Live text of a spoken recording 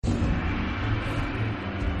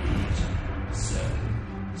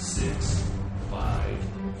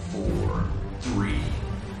4, 3,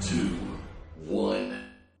 2, 1.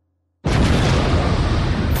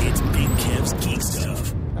 It's Big Kev's Geek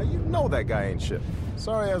Stuff. Now you know that guy ain't shit.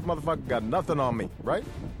 Sorry ass motherfucker got nothing on me, right?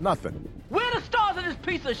 Nothing. Where are the stars of this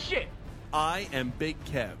piece of shit? I am Big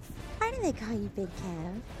Kev. Why do they call you Big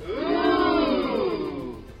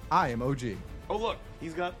Kev? I am OG. Oh look,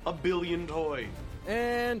 he's got a billion toys.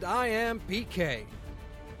 And I am PK.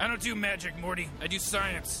 I don't do magic, Morty. I do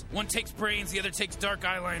science. One takes brains, the other takes dark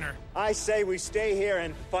eyeliner. I say we stay here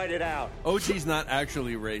and fight it out. OG's not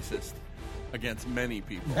actually racist against many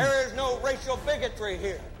people. There is no racial bigotry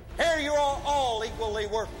here. Here you are all equally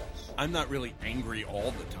worthless. I'm not really angry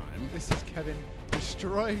all the time. This is Kevin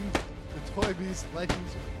destroying the Toy Biz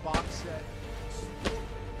Legends box set.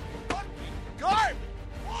 Fucking garbage!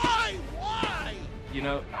 Why? You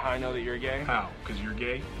know how I know that you're gay? How? Because you're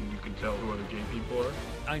gay and you can tell who other gay people are?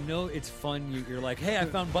 I know it's fun. You're like, hey, I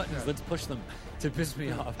found buttons. Let's push them to piss me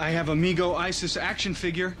off. I have Amigo Isis action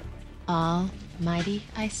figure. Almighty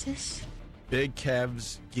Isis? Big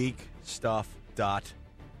Kev's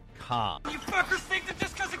GeekStuff.com. You fuckers think that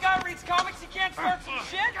just because a guy reads comics he can't start some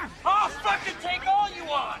shit? I'll fucking take all you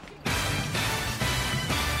want!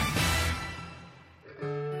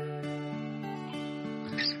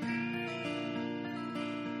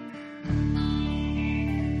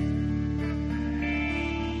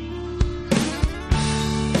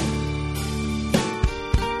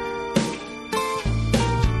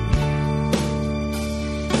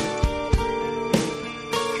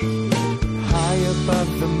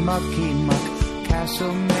 Above the mucky muck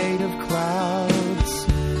castle made of clouds,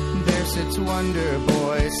 there sits Wonder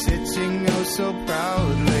Boy sitting oh so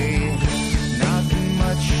proudly. Nothing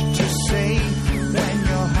much to say, then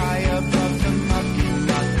you're high above the mucky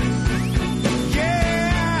muck.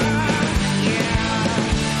 Yeah,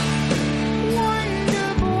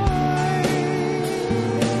 Wonder Boy,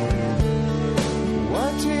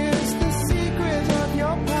 what is the secret of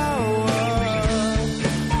your power?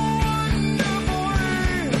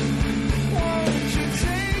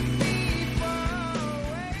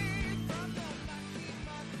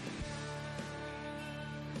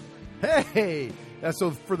 Hey,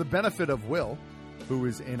 so for the benefit of Will, who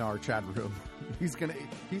is in our chat room, he's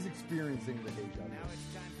experiencing the deja vu.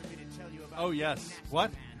 Oh yes. What?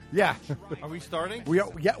 Yeah. Are we starting? We are.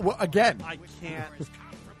 Yeah. Well, again. I can't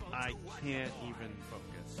even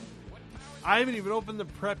focus. I haven't even opened the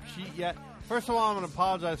prep sheet yet. First of all, I'm going to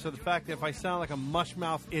apologize for the fact that if I sound like a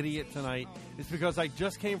mushmouth idiot tonight, it's because I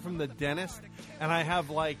just came from the dentist and I have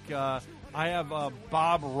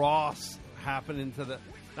Bob Ross happening to the.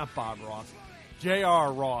 Not Bob Ross.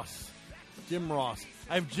 J.R. Ross. Jim Ross.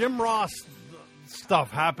 I have Jim Ross stuff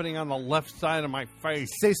happening on the left side of my face.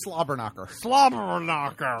 Say slobberknocker.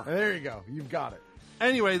 Slobberknocker. There you go. You've got it.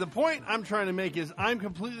 Anyway, the point I'm trying to make is I'm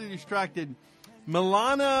completely distracted.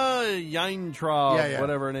 Milana Yintra,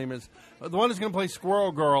 whatever her name is, the one who's going to play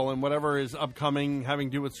Squirrel Girl and whatever is upcoming having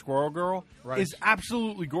to do with Squirrel Girl, is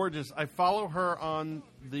absolutely gorgeous. I follow her on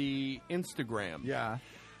the Instagram. Yeah.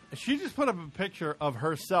 She just put up a picture of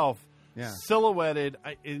herself silhouetted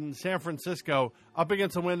in San Francisco up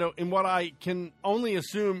against a window in what I can only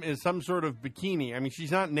assume is some sort of bikini. I mean,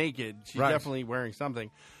 she's not naked. She's definitely wearing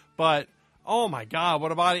something. But, oh, my God,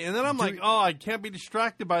 what a body. And then I'm like, I can't be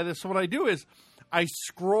distracted by this. So what I do is I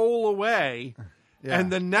scroll away,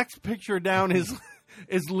 and the next picture down is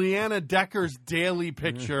Leanna Decker's daily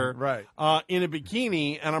picture in a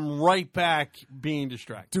bikini, and I'm right back being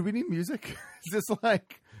distracted. Do we need music? Is this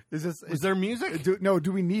like... Is there music?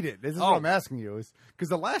 Do we need it? This is what I'm asking you. Is because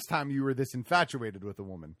the last time you were this infatuated with a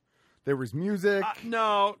woman, there was music.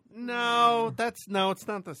 No, it's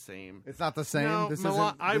not the same. It's not the same. No, this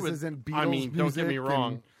isn't Beatles. I mean, don't get me music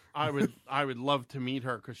wrong. I would love to meet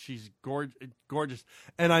her because she's gorgeous,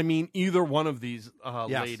 and I mean either one of these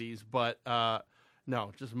ladies. But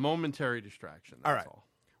no, just momentary distraction. That's all.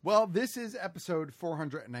 Well, this is episode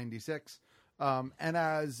 496. And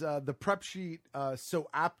as the prep sheet so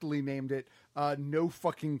aptly named it, no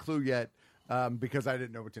fucking clue yet, because I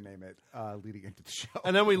didn't know what to name it leading into the show.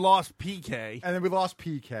 And then we lost PK.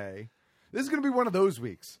 This is going to be one of those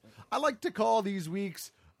weeks. I like to call these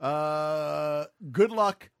weeks, good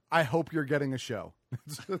luck, I hope you're getting a show.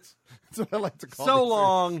 That's what I like to call So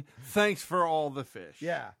long, weeks. Thanks for all the fish.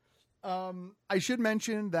 Yeah. I should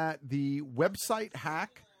mention that the website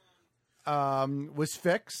hack was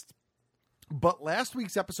fixed. But last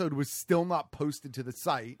week's episode was still not posted to the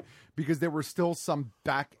site because there were still some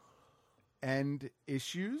back-end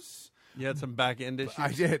issues. You had some back-end issues?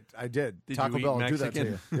 I did. Did Taco you Bell eat do that to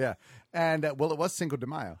you. Yeah. And, well, it was Cinco de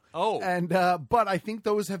Mayo. Oh. And but I think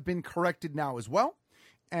those have been corrected now as well.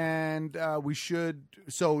 and we should.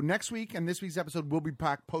 So next week and this week's episode will be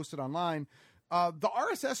posted online. The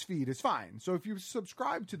RSS feed is fine. So if you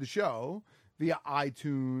subscribe to the show via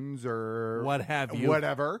iTunes or what have you,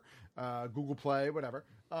 whatever, Google Play, whatever,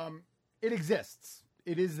 it exists.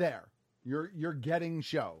 It is there. You're getting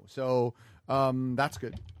show. So that's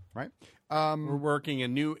good, right? We're working a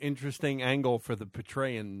new interesting angle for the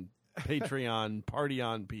Patreon party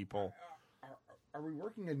on people. Are we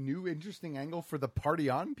working a new interesting angle for the party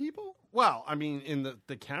on people? Well, I mean, in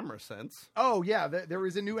the camera sense. Oh, yeah. There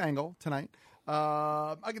is a new angle tonight.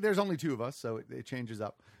 There's only two of us, so it changes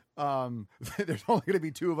up. There's only going to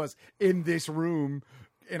be two of us in this room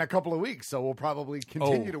in a couple of weeks, so we'll probably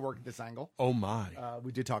continue to work at this angle. Oh, my.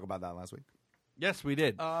 We did talk about that last week. Yes, we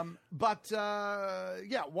did. But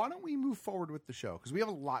why don't we move forward with the show? Because we have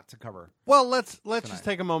a lot to cover. Well, let's just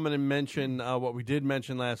take a moment and mention what we did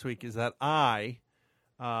mention last week is that I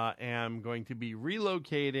am going to be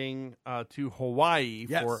relocating to Hawaii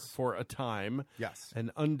for a time. Yes.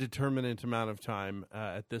 An indeterminate amount of time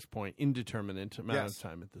at this point. Indeterminate amount of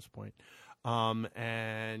time at this point.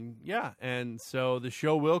 And so the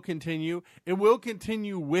show will continue. It will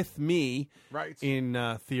continue with me, right?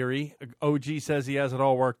 In theory, OG says he has it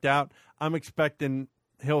all worked out. I'm expecting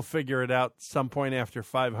he'll figure it out some point after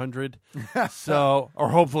 500. So, or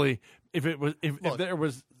hopefully, if there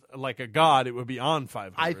was like a god, it would be on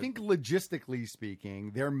 500. I think logistically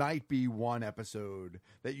speaking, there might be one episode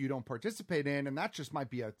that you don't participate in, and that just might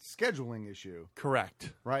be a scheduling issue.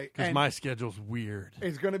 Correct. Right? Because my schedule's weird.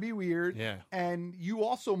 It's going to be weird. Yeah. And you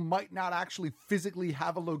also might not actually physically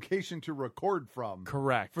have a location to record from.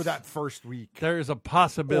 Correct. For that first week. There is a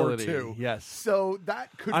possibility. Or two. Yes. So that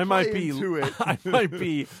could I might be into it. I might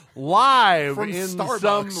be live From in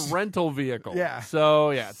Starbucks. some rental vehicle. Yeah. So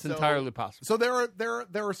it's entirely possible. So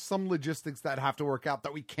there are some logistics that have to work out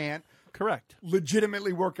that we can't correct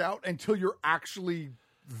legitimately work out until you're actually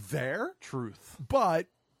there. Truth. But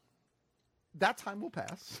that time will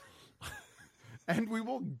pass. And we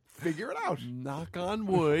will figure it out. Knock on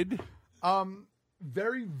wood.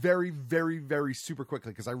 Very, very, very, very super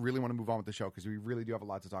quickly, because I really want to move on with the show, because we really do have a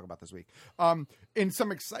lot to talk about this week. In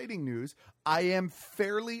some exciting news, I am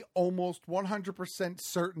fairly almost 100%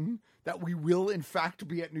 certain that we will, in fact,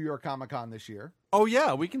 be at New York Comic Con this year. Oh,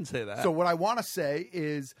 yeah, we can say that. So what I want to say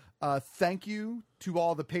is thank you to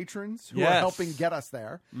all the patrons who are helping get us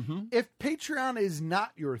there. Mm-hmm. If Patreon is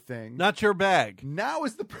not your thing, not your bag, now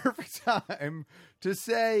is the perfect time to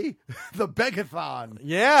say the Begathon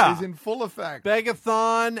is in full effect.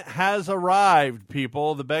 Begathon has arrived,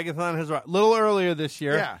 people. The Begathon has arrived a little earlier this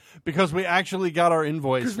year because we actually got our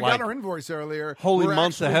invoice. Because we got our invoice earlier. Holy We're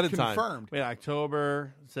months ahead of confirmed. time. We had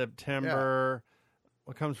October, September.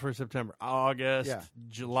 What comes for September? August,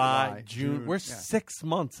 July, June. We're 6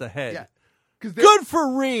 months ahead. Yeah. Good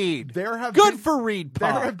for Reed. Good for Reed.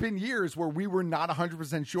 There have been years where we were not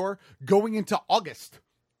 100% sure going into August.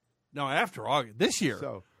 No, after August. This year.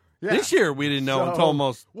 So, this year we didn't know until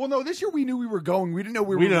almost. Well, no, this year we knew we were going. We didn't know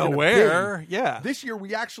where we were know gonna where. be. Yeah. This year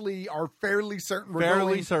we actually are fairly certain we're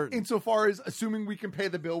Fairly going. certain. Insofar as assuming we can pay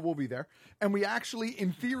the bill, we'll be there. And we actually,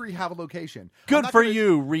 in theory, have a location. Good for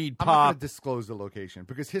you, Reed I'm not Pop. going to disclose the location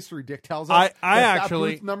because History Dick tells us that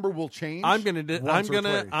booth number will change. I'm gonna give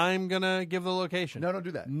the location. No, don't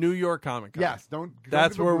do that. New York Comic Con. Yes, don't.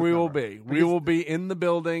 That's give a where booth we will number. be. We will be in the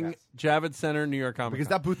building, Javits Center, New York Comic Con. Because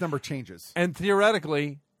that booth number changes. And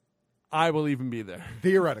theoretically, I will even be there.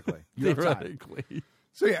 Theoretically. You have time. Theoretically.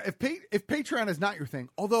 So yeah, if Patreon is not your thing,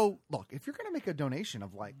 although look, if you're going to make a donation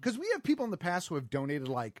of like, because we have people in the past who have donated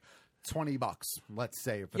like $20, let's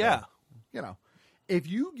say, for them, you know, if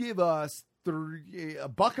you give us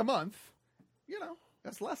 $1 a month, you know,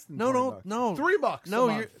 that's less than $20. No,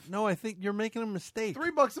 $3. No, I think you're making a mistake.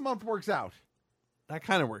 $3 a month works out. That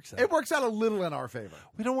kind of works out. It works out a little in our favor.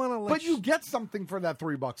 We don't want to, but you get something for that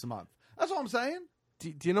 $3 a month. That's all I'm saying.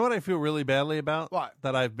 Do you know what I feel really badly about? What?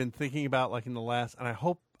 That I've been thinking about like in the last, and I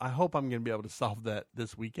hope I'm going to be able to solve that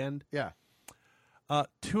this weekend. Yeah.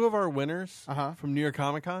 2 of our winners from New York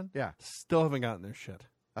Comic Con still haven't gotten their shit.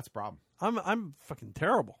 That's a problem. I'm fucking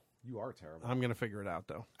terrible. You are terrible. I'm going to figure it out,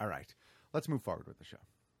 though. All right. Let's move forward with the show.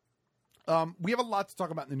 We have a lot to talk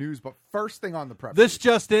about in the news, but first thing on the prep. This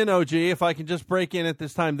just in, OG, if I can just break in at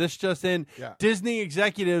this time. This just in, Disney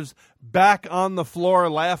executives back on the floor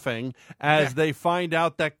laughing as they find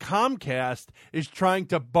out that Comcast is trying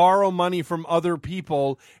to borrow money from other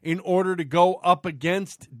people in order to go up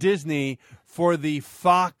against Disney for the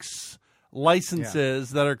Fox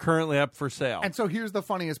licenses that are currently up for sale. And so here's the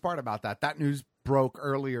funniest part about that. That news broke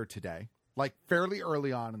earlier today, like fairly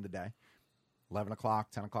early on in the day. 11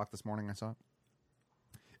 o'clock, 10 o'clock this morning, I saw it.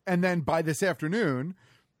 And then by this afternoon,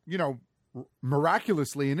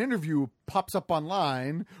 miraculously, an interview pops up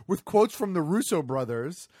online with quotes from the Russo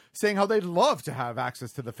brothers saying how they'd love to have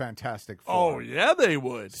access to the Fantastic Four. Oh, yeah, they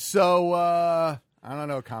would. So, I don't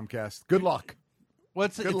know, Comcast. Good luck.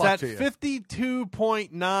 It's at to you.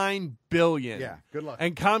 $52.9 billion. Yeah, good luck.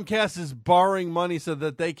 And Comcast is borrowing money so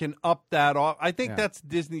that they can up that off. I think that's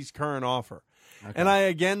Disney's current offer. Okay. And I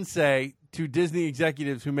again say to Disney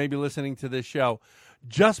executives who may be listening to this show,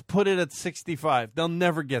 just put it at 65. They'll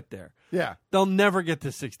never get there. Yeah. They'll never get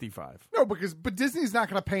to 65. No, but Disney's not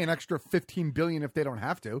going to pay an extra $15 billion if they don't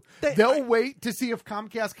have to. They'll wait to see if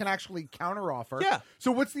Comcast can actually counteroffer. Yeah.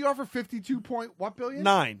 So what's the offer? 52 point what billion?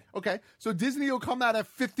 9. Okay. So Disney will come out at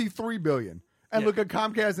 $53 billion and Yeah. look at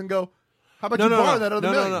Comcast and go, how about borrow that other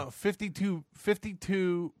million? No.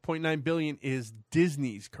 $52.9 billion is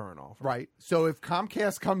Disney's current offer. Right. So if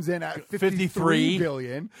Comcast comes in at $53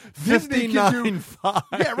 billion, 59.5.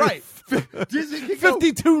 Yeah, right. Disney can go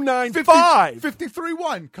 52.95.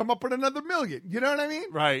 53.1. Come up with another million. You know what I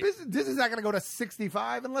mean? Right. Disney's not going to go to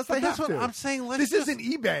 65 unless But they that's have what to. I'm saying. This isn't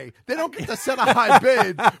eBay. They don't get to set a high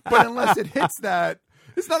bid, but unless it hits that,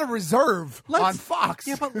 it's not a reserve on Fox.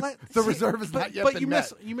 Yeah, but the reserve has not yet been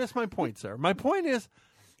met. You missed my point, sir. My point is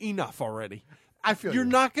enough already. I feel you're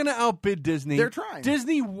not going to outbid Disney. They're trying.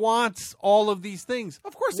 Disney wants all of these things.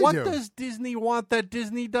 Of course they what do. does Disney want that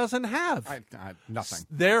Disney doesn't have? Nothing.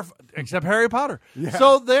 Except Harry Potter. Yeah.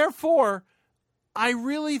 So therefore, I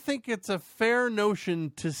really think it's a fair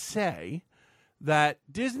notion to say that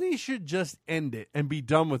Disney should just end it and be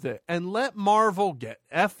done with it and let Marvel get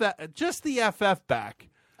just the FF back.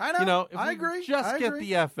 I know. If I we agree. Just I get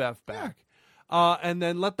agree. the FF back. And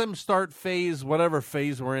then let them start whatever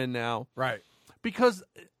phase we're in now. Right. Because,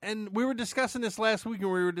 and we were discussing this last week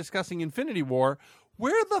and we were discussing Infinity War.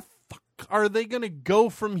 Where the fuck are they going to go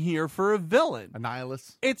from here for a villain?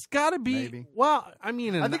 Annihilus. It's got to be. Maybe. Well, I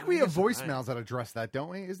mean, I think we have voicemails that address that, don't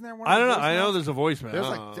we? Isn't there one? I don't know. Voicemails? I know there's a voicemail.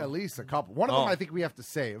 There's at least a couple. One of them I think we have to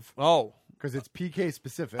save. Oh. Because it's PK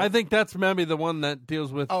specific. I think that's maybe the one that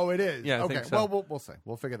deals with. Oh, it is. Yeah, I okay. think so. Well, we'll see.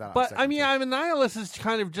 We'll figure that out. But I mean, Annihilus is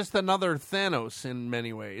kind of just another Thanos in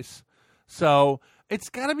many ways. So it's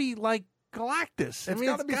got to be like Galactus. I mean,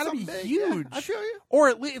 it's got to be huge. Yeah, I feel you. Or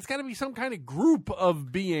at least it's got to be some kind of group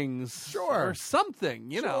of beings, Sure, or something.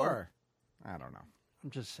 You know. I don't know. I'm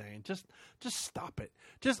just saying, just stop it.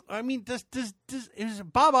 I mean, is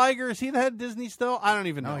Bob Iger, is he the head of Disney still? I don't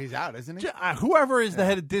even know. No, he's out, isn't he? Whoever is the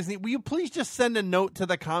head of Disney, will you please just send a note to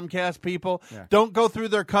the Comcast people? Yeah. Don't go through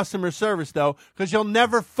their customer service, though, because you'll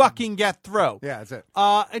never fucking get through. Yeah, that's it.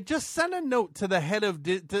 And just send a note to the head of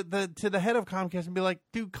to the head of Comcast and be like,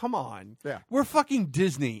 dude, come on. Yeah. We're fucking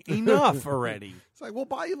Disney. Enough already. It's like, we'll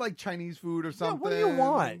buy you like Chinese food or something. Yeah, what do you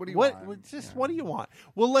want? What do you want? What do you want?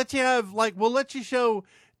 We'll let you show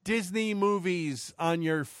Disney movies on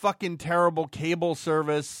your fucking terrible cable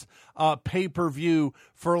service pay-per-view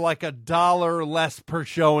for like $1 less per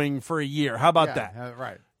showing for a year. How about that?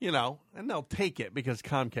 Right. You know, and they'll take it because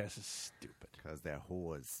Comcast is stupid. Because they're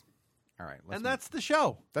whores. All right. And that's the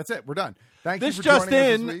show. That's it. We're done. Thank this you for just joining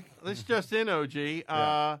in. us this week. This just in, OG.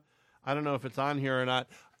 I don't know if it's on here or not.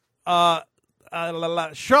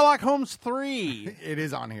 Sherlock Holmes 3. It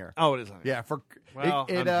is on here. Oh, it is on here. Yeah, for well,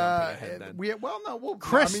 it, I'm jumping ahead then. we'll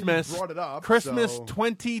Christmas. you brought it up. Christmas so-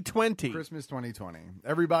 2020. Christmas 2020.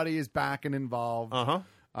 Everybody is back and involved.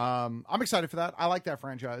 I'm excited for that. I like that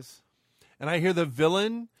franchise. And I hear the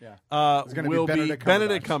villain It's gonna will be be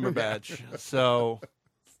Benedict Cumberbatch. So,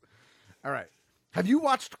 all right. Have you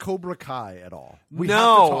watched Cobra Kai at all? We no,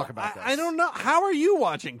 have to talk about this. I don't know. How are you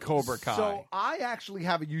watching Cobra Kai? So I actually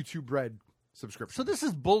have a YouTube Red subscription. So this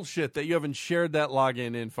is bullshit that you haven't shared that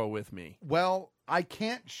login info with me. Well, I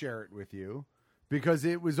can't share it with you because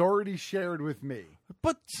it was already shared with me.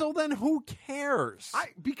 But so then who cares?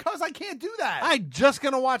 Because I can't do that. I'm just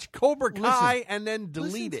going to watch Cobra Kai and then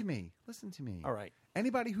delete it. Listen to me. All right.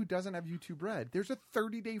 Anybody who doesn't have YouTube Red, there's a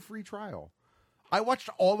 30-day free trial. I watched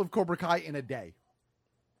all of Cobra Kai in a day.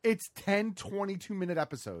 It's 10 22-minute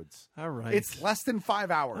episodes. All right. It's less than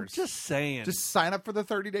 5 hours. I'm just saying. Just sign up for the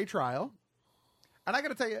 30-day trial. And I got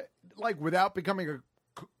to tell you, like, without becoming a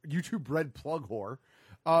YouTube Red plug whore,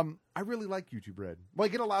 I really like YouTube Red.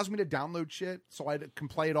 Like, it allows me to download shit so I can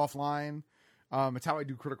play it offline. It's how I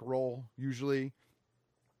do Critical Role usually.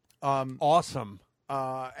 Awesome.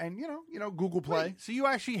 And you know, Google Play. Wait, so you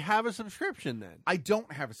actually have a subscription then? I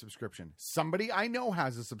don't have a subscription. Somebody I know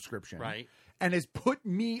has a subscription, right? And has put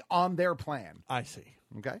me on their plan. I see.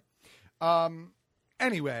 Okay.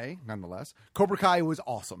 Anyway, nonetheless, Cobra Kai was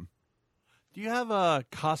awesome. Do you have a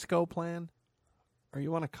Costco plan? Are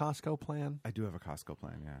you on a Costco plan? I do have a Costco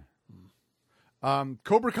plan. Yeah.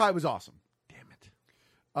 Cobra Kai was awesome. Damn it.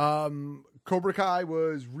 Cobra Kai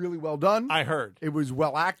was really well done. I heard. It was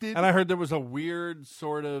well acted. And I heard there was a weird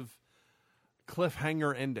sort of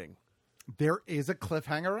cliffhanger ending. There is a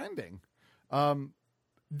cliffhanger ending.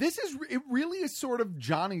 It really is sort of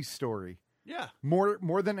Johnny's story. Yeah.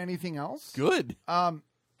 More than anything else. Good.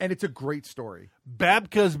 And it's a great story.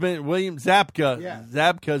 William Zabka. Yeah.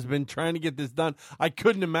 Zabka's been trying to get this done. I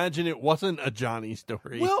couldn't imagine it wasn't a Johnny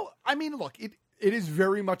story. Well, I mean, look, it is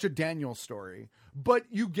very much a Daniel story, but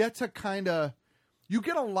you get a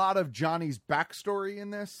lot of Johnny's backstory in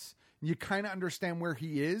this. You kind of understand where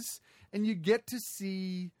he is, and you get to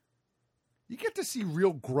see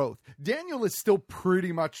real growth. Daniel is still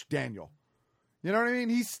pretty much Daniel. You know what I mean?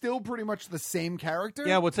 He's still pretty much the same character.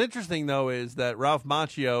 Yeah, what's interesting, though, is that Ralph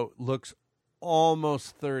Macchio looks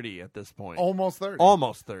almost 30 at this point. Almost 30.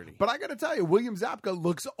 Almost 30. But I got to tell you, William Zabka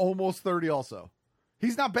looks almost 30 also.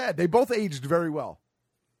 He's not bad. They both aged very well.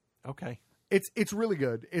 Okay. It's really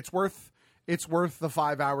good. It's worth the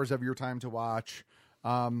 5 hours of your time to watch.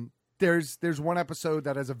 There's one episode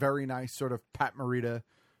that has a very nice sort of Pat Morita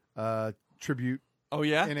tribute. Oh,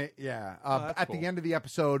 yeah? In it, yeah. That's at cool. the end of the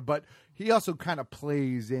episode, but he also kind of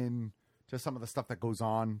plays in to some of the stuff that goes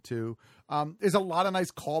on, too. There's a lot of nice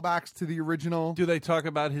callbacks to the original. Do they talk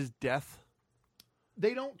about his death?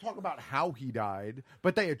 They don't talk about how he died,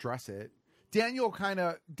 but they address it. Daniel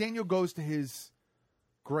goes to his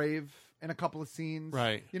grave in a couple of scenes.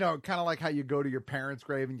 Right. You know, kind of like how you go to your parents'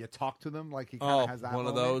 grave and you talk to them. Like he kind of has that one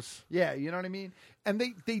of moment. those. Yeah, you know what I mean? And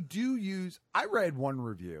they do use... I read one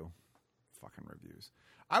review. Fucking reviews.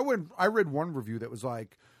 I read one review that was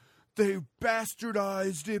like, they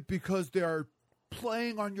bastardized it because they are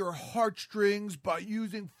playing on your heartstrings by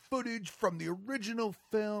using footage from the original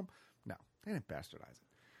film. No, they didn't bastardize it.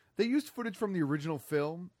 They used footage from the original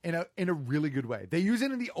film in a really good way. They use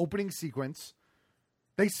it in the opening sequence.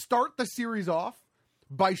 They start the series off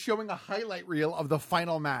by showing a highlight reel of the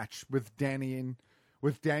final match with Daniel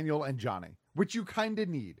and Johnny, which you kind of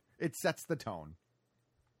need. It sets the tone.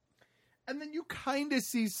 And then you kind of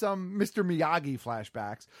see some Mr. Miyagi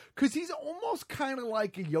flashbacks because he's almost kind of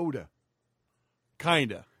like a Yoda.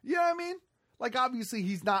 Kind of. You know what I mean? Like, obviously,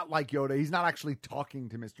 he's not like Yoda. He's not actually talking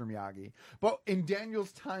to Mr. Miyagi. But in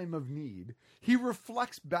Daniel's time of need, he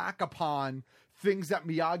reflects back upon things that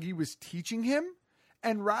Miyagi was teaching him.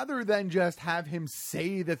 And rather than just have him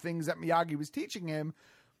say the things that Miyagi was teaching him,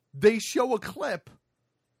 they show a clip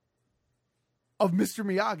of Mr.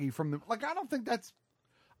 Miyagi from the... Like, I don't think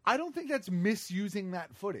that's misusing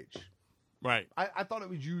that footage. Right. I thought it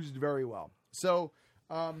was used very well. So...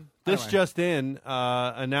 This anyway. just in,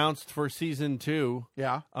 announced for season 2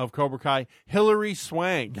 of Cobra Kai, Hilary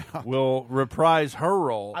Swank will reprise her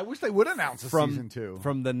role. I wish they would announce a season 2.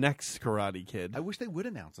 From the next Karate Kid. I wish they would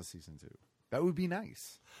announce a season 2. That would be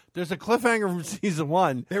nice. There's a cliffhanger from season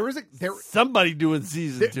 1. There somebody doing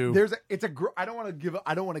season 2. I don't want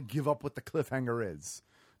to give up what the cliffhanger is,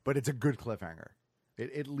 but it's a good cliffhanger.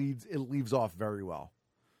 It leaves off very well.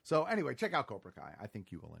 So anyway, check out Cobra Kai. I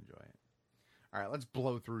think you will enjoy it. All right, let's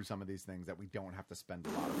blow through some of these things that we don't have to spend a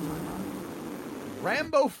lot of time on.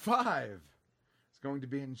 Rambo 5 is going to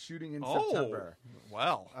be in shooting in September.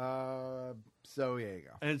 Well. So there you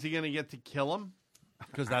go. And is he going to get to kill him?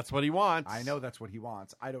 Because that's what he wants. I know that's what he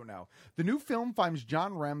wants. I don't know. The new film finds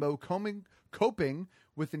John Rambo coping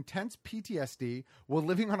with intense PTSD while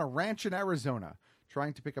living on a ranch in Arizona,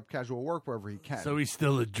 trying to pick up casual work wherever he can. So he's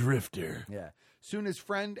still a drifter. Yeah. Soon his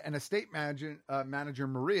friend and estate manager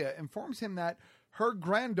Maria informs him that her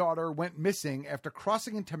granddaughter went missing after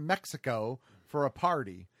crossing into Mexico for a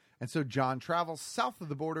party. And so John travels south of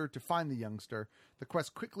the border to find the youngster. The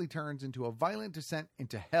quest quickly turns into a violent descent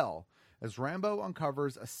into hell as Rambo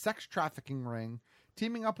uncovers a sex trafficking ring.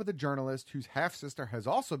 Teaming up with a journalist whose half-sister has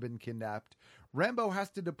also been kidnapped, Rambo has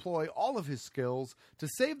to deploy all of his skills to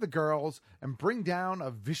save the girls and bring down a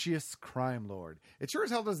vicious crime lord. It sure as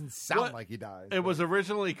hell doesn't sound like he dies. It was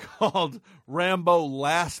originally called Rambo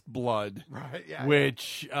Last Blood. Right, yeah.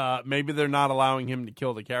 Which maybe they're not allowing him to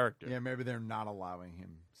kill the character. Yeah, maybe they're not allowing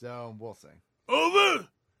him. So we'll see. Over!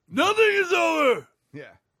 Nothing is over!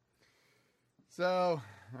 Yeah. So,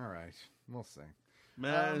 all right. We'll see.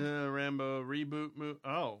 Rambo reboot movie.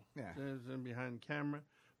 Oh, yeah. There's behind camera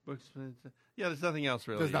books. Yeah, there's nothing else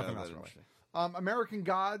really. There's nothing else really. American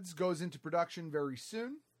Gods goes into production very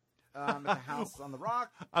soon. At the House on the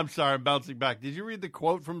Rock. I'm sorry, I'm bouncing back. Did you read the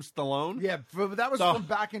quote from Stallone? Yeah, but that was from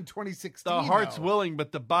back in 2016. The heart's willing,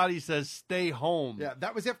 but the body says stay home. Yeah,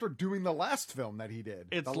 that was after doing the last film that he did.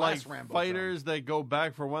 It's the like last Rambo fighters that go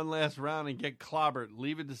back for one last round and get clobbered.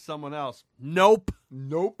 Leave it to someone else. Nope.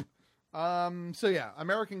 So yeah,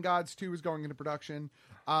 American Gods 2 is going into production.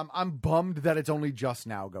 I'm bummed that it's only just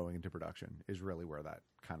now going into production. Is really where that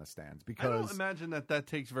kind of stands, because I don't imagine that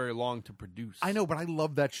takes very long to produce. I know, but I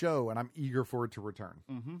love that show and I'm eager for it to return.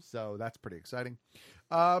 Mm-hmm. So that's pretty exciting.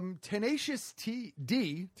 Tenacious D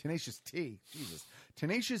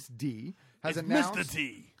has It's announced Mr.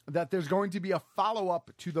 T. that there's going to be a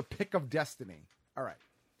follow-up to The Pick of Destiny. All right.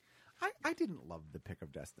 I didn't love The Pick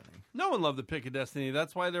of Destiny. No one loved the Pick of Destiny.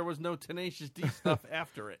 That's why there was no Tenacious D stuff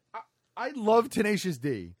after it. I love Tenacious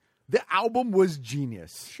D. The album was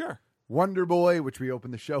genius. Sure. Wonder Boy, which we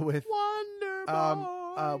opened the show with. Wonder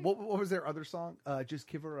Boy. What was their other song? Just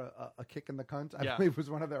Give Her a Kick in the Cunt. I Yeah. believe was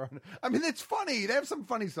one of their. I mean, it's funny. They have some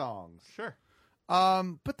funny songs. Sure.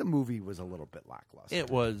 But the movie was a little bit lackluster. It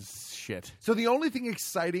was shit. So the only thing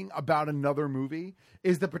exciting about another movie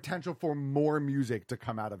is the potential for more music to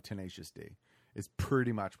come out of Tenacious D. Is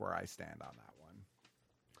pretty much where I stand on that one.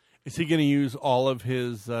 Is he going to use all of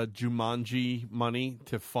his Jumanji money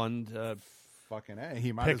to fund Fucking A.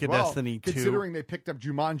 He might Pick as of well. Destiny 2? Considering they picked up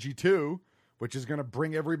Jumanji 2, which is going to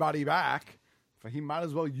bring everybody back, he might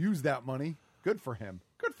as well use that money. Good for him.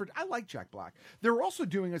 I like Jack Black. They're also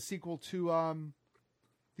doing a sequel to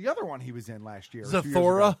the other one he was in last year. a few years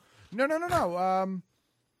Zathura? ago. No.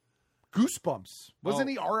 Goosebumps. Wasn't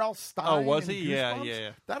he R.L. Stein? Oh, was in he? Yeah, Goosebumps?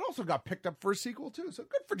 yeah. That also got picked up for a sequel, too. So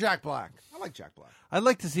good for Jack Black. I like Jack Black. I'd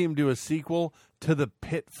like to see him do a sequel to the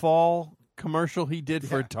Pitfall commercial he did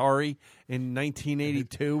for Atari in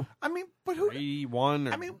 1982. I mean, but who? 81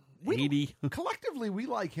 or 80. Collectively, we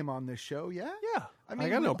like him on this show, yeah? Yeah. I mean, I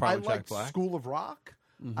got no problem with I Jack liked Black. School of Rock.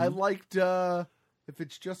 Mhm. I liked If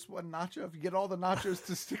It's Just One Nacho. If you get all the nachos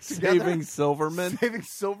to stick together. Saving Silverman. Saving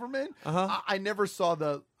Silverman. Uh-huh. I never saw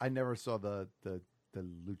the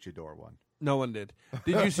Luchador one. No one did.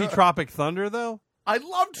 Did you see Tropic Thunder, though? I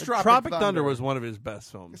loved Tropic Thunder was one of his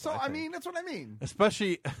best films. So I think. mean, that's what I mean.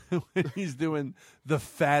 Especially when he's doing the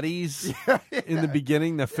fatties in the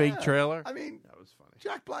beginning, the fake trailer. I mean, that was funny.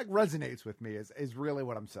 Jack Black resonates with me. Is really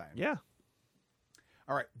what I'm saying. Yeah.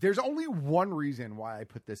 All right. There's only one reason why I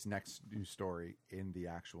put this next news story in the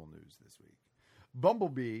actual news this week.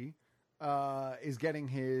 Bumblebee is getting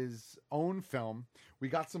his own film. We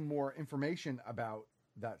got some more information about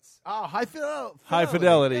that. High Fidelity. High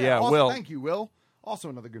Fidelity, yeah, also, Will. Thank you, Will. Also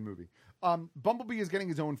another good movie. Bumblebee is getting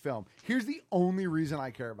his own film. Here's the only reason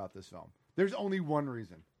I care about this film. There's only one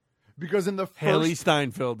reason. Because in the first... Haley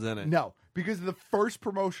Steinfeld's in it. No, because the first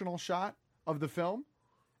promotional shot of the film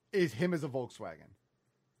is him as a Volkswagen.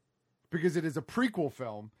 Because it is a prequel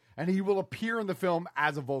film, and he will appear in the film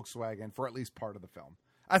as a Volkswagen for at least part of the film.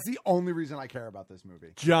 That's the only reason I care about this movie.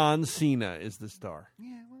 John Cena is the star.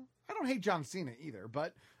 Yeah, well, I don't hate John Cena either,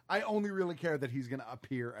 but I only really care that he's going to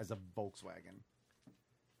appear as a Volkswagen.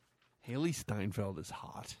 Haley Steinfeld is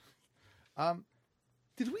hot.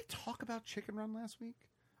 Did we talk about Chicken Run last week?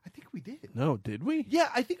 I think we did. No, did we? Yeah,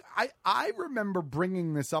 I think I remember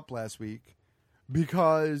bringing this up last week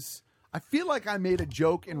because I feel like I made a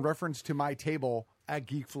joke in reference to my table at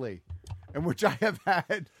Geek Flea, in which I have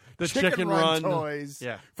had the Chicken Run toys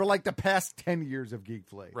yeah. for like the past 10 years of Geek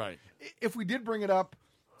Flea. Right. If we did bring it up,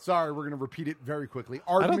 sorry, we're going to repeat it very quickly.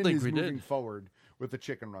 I don't Aardman think is we moving did. forward with the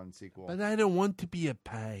Chicken Run sequel. But I don't want to be a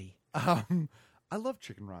pie. I love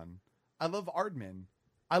Chicken Run. I love Aardman.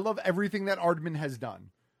 I love everything that Aardman has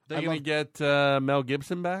done. They're going to get Mel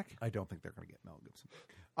Gibson back? I don't think they're going to get Mel Gibson.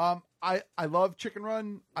 I love Chicken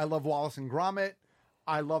Run. I love Wallace and Gromit.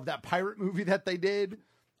 I love that pirate movie that they did.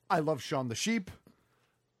 I love Shaun the Sheep.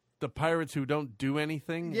 The pirates who don't do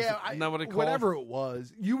anything? Yeah, Isn't that what it called? whatever it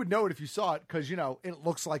was. You would know it if you saw it because, it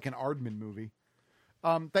looks like an Aardman movie.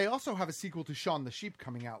 They also have a sequel to Shaun the Sheep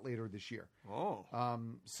coming out later this year. Oh.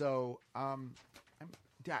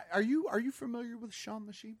 Are you familiar with Shaun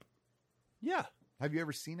the Sheep? Yeah. Have you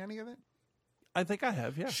ever seen any of it? I think I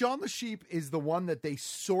have, yeah. Shaun the Sheep is the one that they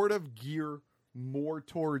sort of gear more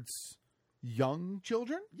towards young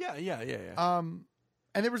children. Yeah.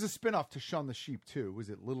 And there was a spinoff to Shaun the Sheep too. Was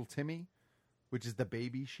it Little Timmy, which is the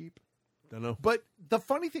baby sheep? Don't know. But the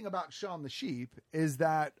funny thing about Shaun the Sheep is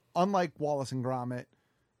that unlike Wallace and Gromit,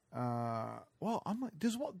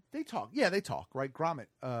 they talk. Yeah, they talk, right? Gromit,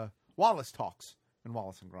 Wallace talks in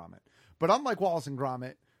Wallace and Gromit. But unlike Wallace and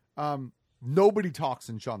Gromit, nobody talks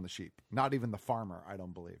in Shaun the Sheep. Not even the farmer, I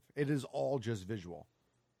don't believe. It is all just visual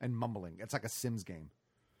and mumbling. It's like a Sims game.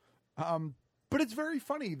 But it's very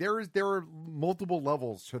funny. There are multiple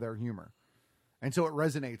levels to their humor. And so it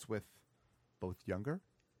resonates with both younger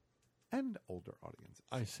and older audiences.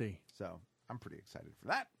 I see. So I'm pretty excited for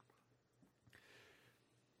that.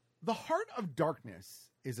 The Heart of Darkness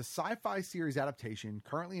is a sci-fi series adaptation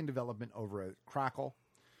currently in development over at Crackle.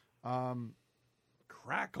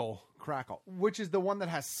 Crackle, which is the one that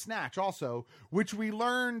has Snatch also, which we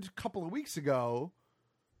learned a couple of weeks ago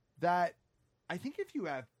that I think if you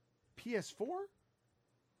have PS4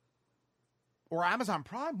 or Amazon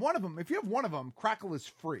Prime, one of them, if you have one of them, Crackle is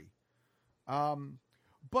free.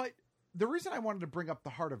 But the reason I wanted to bring up The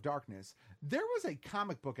Heart of Darkness, there was a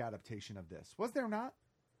comic book adaptation of this, was there not?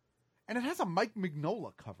 And it has a Mike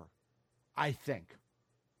Mignola cover, I think.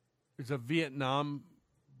 It's a Vietnam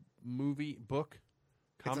movie book?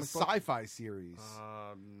 It's a sci-fi series.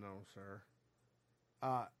 No, sir.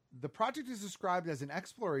 The project is described as an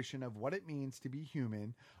exploration of what it means to be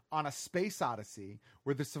human on a space odyssey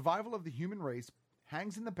where the survival of the human race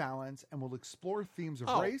hangs in the balance and will explore themes of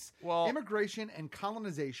race, immigration, and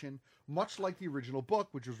colonization, much like the original book,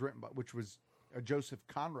 which was a Joseph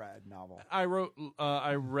Conrad novel. I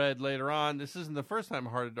read later on, this isn't the first time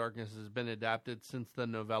Heart of Darkness has been adapted since the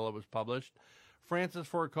novella was published. Francis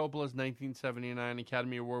Ford Coppola's 1979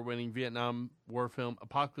 Academy Award-winning Vietnam War film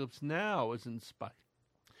Apocalypse Now is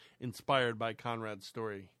inspired by Conrad's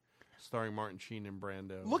story, starring Martin Sheen and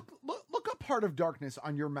Brando. Look up Heart of Darkness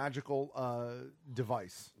on your magical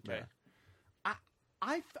device. Okay.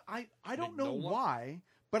 I don't know why,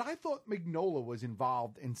 but I thought Mignola was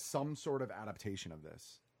involved in some sort of adaptation of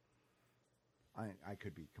this. I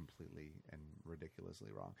could be completely and ridiculously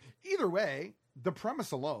wrong. Either way, the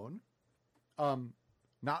premise alone,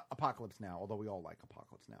 not Apocalypse Now, although we all like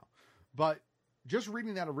Apocalypse Now, but just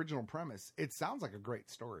reading that original premise, it sounds like a great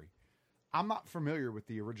story. I'm not familiar with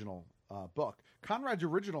the original book. Conrad's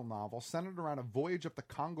original novel centered around a voyage up the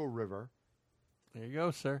Congo River. There you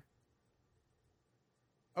go, sir.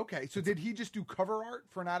 Okay, so did he just do cover art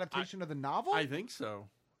for an adaptation of the novel? I think so.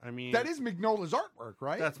 I mean, that is Mignola's artwork,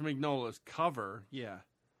 right? That's Mignola's cover, yeah.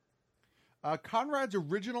 Conrad's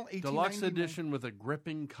original 1899... Deluxe edition with a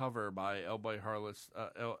gripping cover by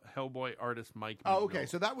Hellboy artist Mike Mignola. Oh, okay,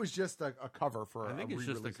 so that was just a cover for I think it's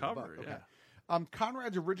just a cover, okay. Yeah.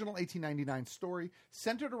 Conrad's original 1899 story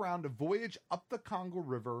centered around a voyage up the Congo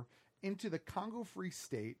River into the Congo Free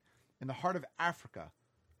State in the heart of Africa.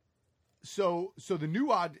 So the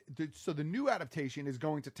new adaptation is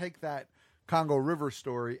going to take that Congo River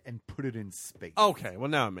story and put it in space. Okay, well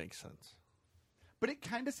now it makes sense. But it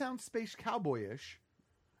kind of sounds space cowboyish,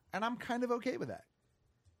 and I'm kind of okay with that.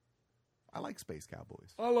 I like space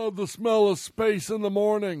cowboys. I love the smell of space in the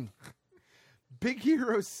morning. Big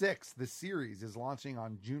Hero 6, the series, is launching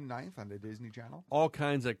on June 9th on the Disney Channel. All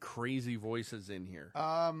kinds of crazy voices in here.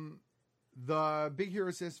 The Big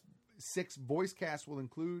Hero 6 voice cast will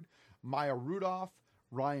include Maya Rudolph,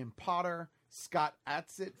 Ryan Potter, Scott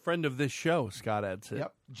Adsit. Friend of this show, Scott Adsit.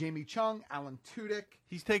 Yep. Jamie Chung, Alan Tudyk.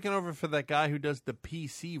 He's taken over for that guy who does the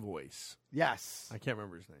PC voice. Yes. I can't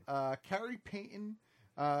remember his name. Carrie Payton,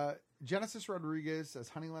 Genesis Rodriguez as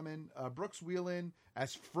Honey Lemon, Brooks Wheelan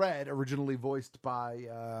as Fred, originally voiced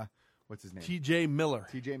by, what's his name? T.J. Miller.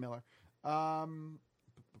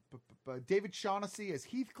 David Shaughnessy as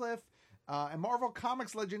Heathcliff, and Marvel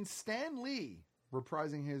Comics legend Stan Lee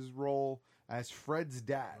reprising his role as Fred's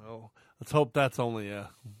dad. Well, let's hope that's only a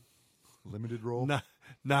limited role, not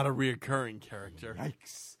a reoccurring character.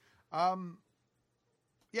 Yikes!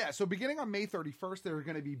 Yeah. So beginning on May 31st, there are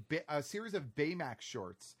going to be a series of Baymax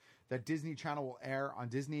shorts that Disney Channel will air on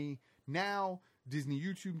Disney Now, Disney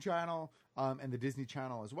YouTube channel, and the Disney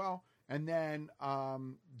Channel as well. And then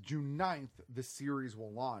June 9th, the series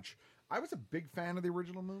will launch. I was a big fan of the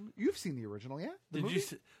original movie. You've seen the original, yeah?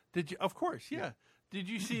 Did you? Of course, yeah. Did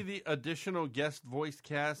you see the additional guest voice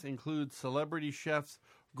cast includes celebrity chefs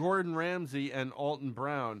Gordon Ramsay and Alton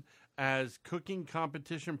Brown as cooking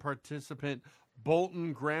competition participant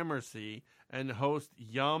Bolton Gramercy and host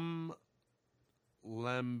Yum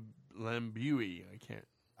Lambui? I can't.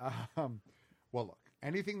 Well, look,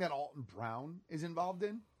 anything that Alton Brown is involved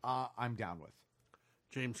in, I'm down with.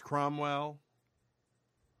 James Cromwell.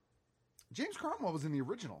 James Cromwell was in the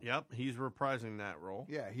original. Yep, he's reprising that role.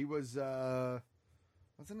 Yeah, he was.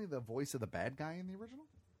 Wasn't he the voice of the bad guy in the original?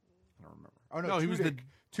 I don't remember. Oh no, he was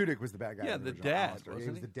Tudyk was the bad guy. Yeah, in the the dad. He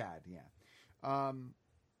was the dad. Yeah.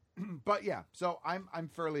 But yeah, so I'm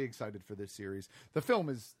fairly excited for this series. The film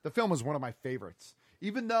is one of my favorites,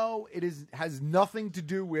 even though it has nothing to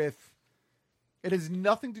do with. It has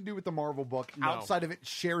nothing to do with the Marvel book. No. Outside of it,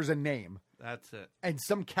 shares a name. That's it. And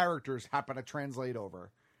some characters happen to translate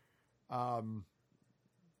over. I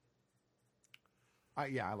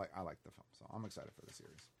like the film, so I'm excited for the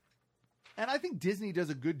series. And I think Disney does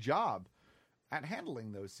a good job at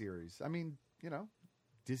handling those series. I mean,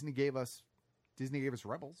 Disney gave us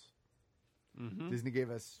Rebels. Mm-hmm. Disney gave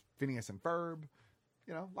us Phineas and Ferb.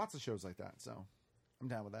 Lots of shows like that. So I'm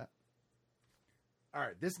down with that. All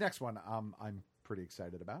right, this next one I'm pretty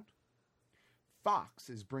excited about. Fox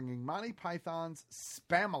is bringing Monty Python's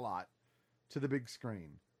Spamalot to the big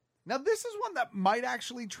screen. Now, this is one that might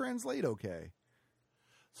actually translate okay.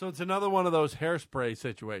 So it's another one of those Hairspray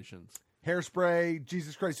situations. Hairspray,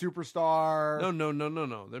 Jesus Christ Superstar.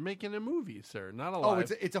 No. They're making a movie, sir, not a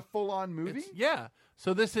live. Oh, it's a full-on movie? Yeah.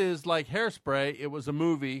 So this is like Hairspray. It was a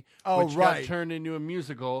movie which got turned into a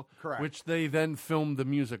musical, Correct. which they then filmed the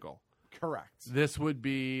musical. Correct. This would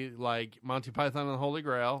be like Monty Python and the Holy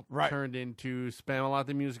Grail turned into Spamalot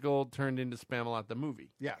the musical, turned into Spamalot the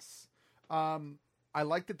movie. Yes. I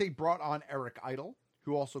like that they brought on Eric Idle,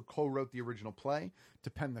 who also co-wrote the original play, to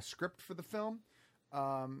pen the script for the film.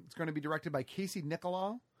 It's going to be directed by Casey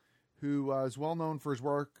Nicholaw, who is well known for his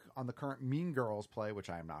work on the current Mean Girls play, which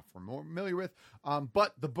I am not familiar with,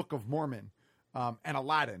 but The Book of Mormon and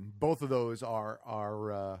Aladdin. Both of those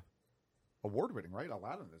are award-winning, right?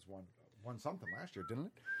 Aladdin has won something last year, didn't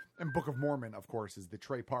it? And Book of Mormon, of course, is the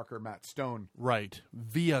Trey Parker, Matt Stone. Right.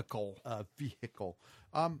 Vehicle. I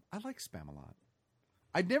like Spamalot.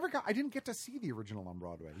 I didn't get to see the original on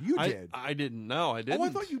Broadway. You did. I didn't. No, I didn't. Oh, I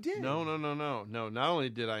thought you did. No. Not only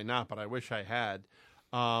did I not, but I wish I had.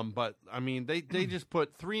 But I mean, they just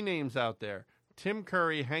put 3 names out there: Tim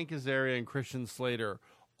Curry, Hank Azaria, and Christian Slater.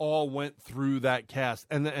 All went through that cast,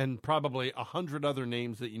 and probably 100 other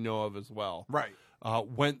names that you know of as well. Right.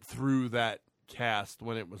 Went through that cast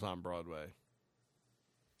when it was on Broadway.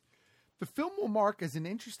 The film will mark as an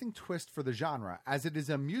interesting twist for the genre, as it is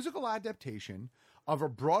a musical adaptation of a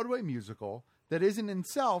Broadway musical that is in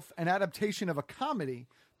itself an adaptation of a comedy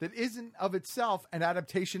that isn't of itself an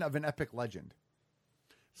adaptation of an epic legend.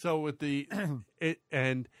 So with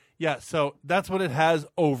so that's what it has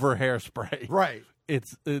over Hairspray. Right.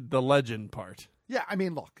 It's the legend part. Yeah, I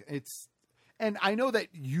mean, look, and I know that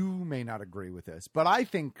you may not agree with this, but I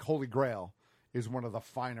think Holy Grail is one of the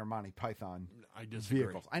finer Monty Python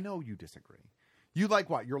vehicles. I know you disagree. You like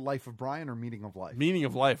what? Your Life of Brian or Meaning of Life? Meaning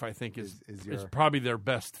of Life, I think, is probably their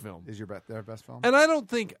best film. Is their best film? And I don't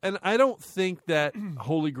think that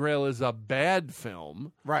Holy Grail is a bad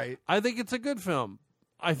film. Right. I think it's a good film.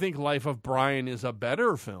 I think Life of Brian is a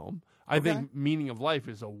better film. I think Meaning of Life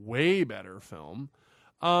is a way better film.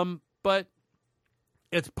 But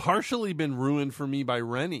it's partially been ruined for me by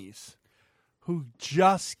Rennies, who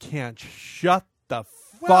just can't shut the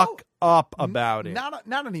fuck up about it.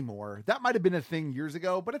 Not anymore. That might have been a thing years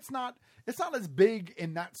ago, but it's not as big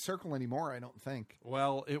in that circle anymore, I don't think.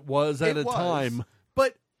 Well, it was at a time.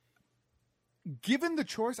 But given the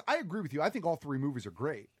choice, I agree with you. I think all 3 movies are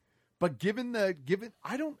great. But given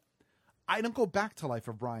I don't go back to Life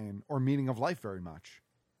of Brian or Meaning of Life very much.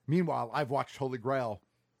 Meanwhile, I've watched Holy Grail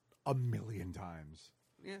 1,000,000 times.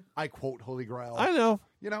 Yeah. I quote Holy Grail. I know.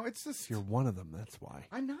 You know, it's just you're one of them. That's why.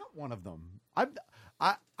 I'm not one of them.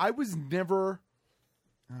 I was never.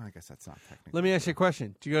 Oh, I guess that's not technically. Let me ask you a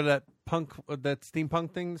question. Did you go to that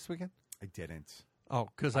steampunk thing this weekend? I didn't. Oh,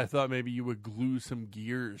 because I thought maybe you would glue some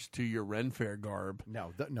gears to your Ren Fair garb.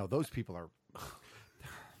 No, those people are.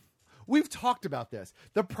 We've talked about this.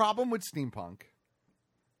 The problem with steampunk,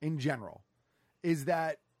 in general, is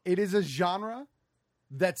that it is a genre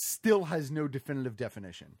that still has no definitive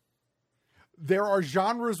definition. There are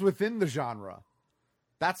genres within the genre.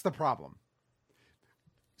 That's the problem.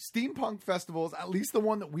 Steampunk festivals, at least the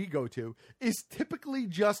one that we go to, is typically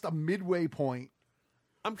just a midway point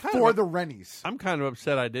for the Rennies. I'm kind of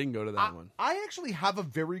upset I didn't go to that one. I actually have a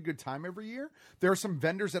very good time every year. There are some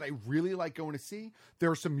vendors that I really like going to see.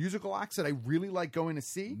 There are some musical acts that I really like going to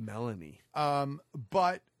see. Melanie.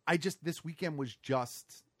 But this weekend was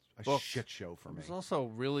just a shit show for me. It was also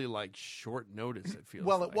really short notice, it feels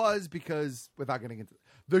Well, it was because, without getting into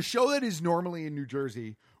the show that is normally in New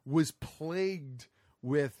Jersey was plagued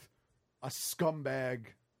with a scumbag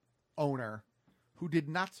owner who did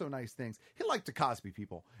not so nice things. He liked to Cosby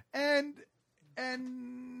people. And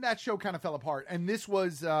that show kind of fell apart. And this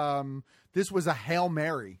was a Hail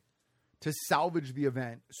Mary to salvage the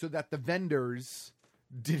event so that the vendors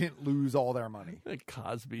didn't lose all their money. The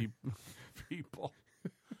Cosby people.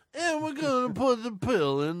 And we're going to put the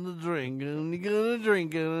pill in the drink, and you're going to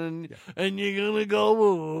drink it, and you're going to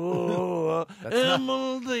go, and I'm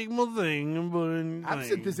going to take my thing and put it in.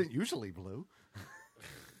 Absinthe isn't usually blue.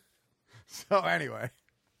 So anyway,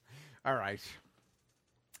 all right.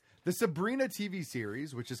 The Sabrina TV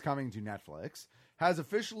series, which is coming to Netflix,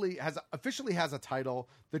 officially has a title,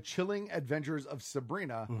 The Chilling Adventures of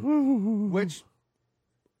Sabrina, which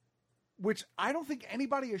I don't think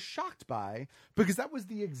anybody is shocked by, because that was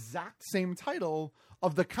the exact same title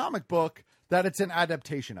of the comic book that it's an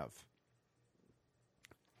adaptation of.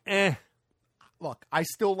 look, I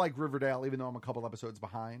still like Riverdale, even though I'm a couple episodes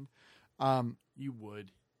behind. You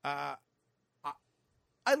would.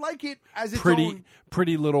 I like it as its own.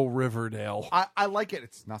 Pretty little Riverdale. I like it.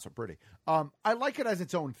 It's not so pretty. I like it as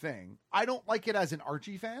its own thing. I don't like it as an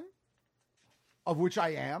Archie fan, of which I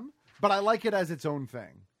am, but I like it as its own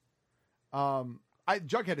thing.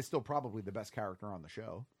 Jughead is still probably the best character on the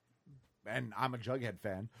show, and I'm a Jughead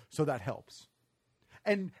fan, so that helps.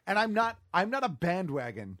 And I'm not a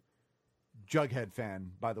bandwagon Jughead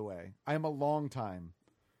fan, by the way. I am a longtime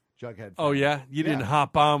Jughead fan. Oh, yeah? You didn't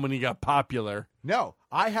hop on when he got popular. No,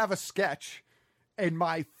 I have a sketch in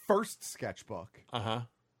my first sketchbook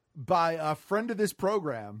by a friend of this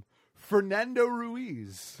program, Fernando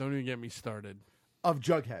Ruiz. Don't even get me started. Of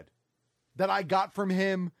Jughead that I got from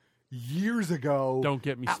him years ago. Don't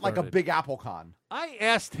get me at started. like a Big Apple Con. I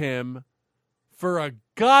asked him for a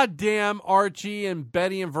goddamn Archie and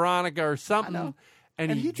Betty and Veronica or something.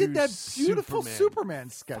 And he did that beautiful Superman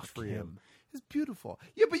sketch for you. It's beautiful.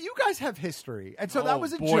 Yeah, but you guys have history. And so that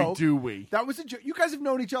was a joke. Do we. That was a joke. You guys have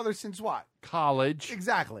known each other since what? College.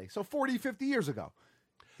 Exactly. So 40, 50 years ago.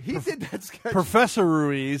 He did that sketch. Professor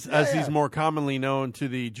Ruiz, as he's more commonly known to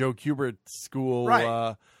the Joe Kubert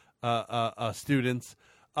School students,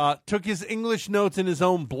 took his English notes in his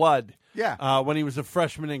own blood. Yeah. When he was a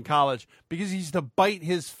freshman in college, because he used to bite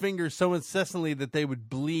his fingers so incessantly that they would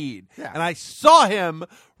bleed. Yeah. And I saw him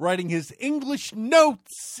writing his English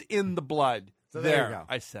notes in the blood. So there you go.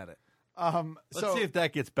 I said it. Let's see if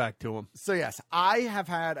that gets back to him. So yes, I have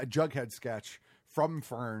had a Jughead sketch from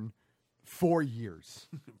Fern for years.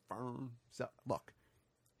 Fern. So look,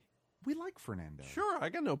 we like Fernando. Sure, I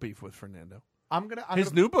got no beef with Fernando.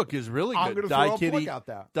 His new book is really good. I'm going to throw a plug out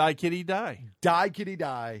there. Die Kitty Die. Die Kitty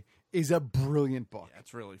Die is a brilliant book. Yeah,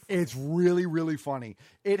 it's really funny. It's really, really funny.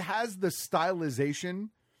 It has the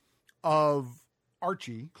stylization of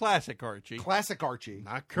Archie. Classic Archie.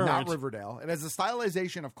 Not current. Not Riverdale. It has the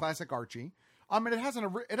stylization of classic Archie. And it has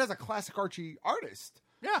a classic Archie artist.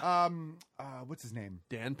 Yeah. What's his name?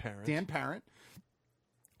 Dan Parent. Dan Parent.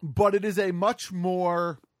 But it is a much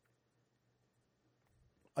more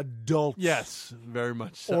adult, yes, very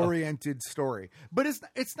much so, oriented story. But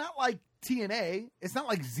it's not like TNA. It's not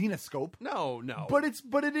like Xenoscope. No. But it's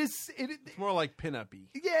more like pinup-y.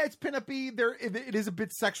 Yeah, it's pinup-y. It is a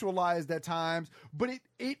bit sexualized at times, but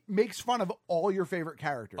it makes fun of all your favorite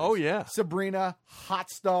characters. Oh yeah, Sabrina, Hot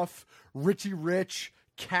Stuff, Richie Rich,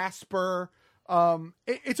 Casper.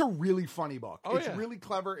 It's a really funny book. It's really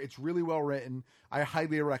clever. It's really well written. I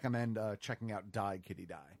highly recommend checking out Die Kitty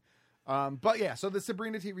Die. But yeah, so the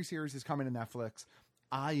Sabrina TV series is coming to Netflix.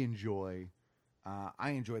 I enjoy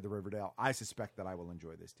the Riverdale. I suspect that I will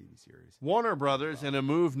enjoy this TV series. Warner Brothers, in a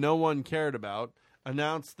move no one cared about,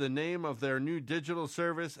 announced the name of their new digital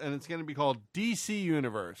service, and it's going to be called DC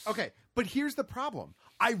Universe. Okay, but here's the problem.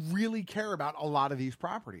 I really care about a lot of these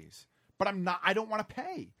properties, but I don't want to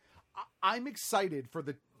pay. I'm excited for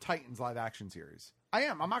the Titans live action series. I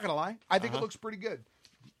am. I'm not going to lie. I think it looks pretty good.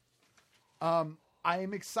 I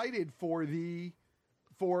am excited for the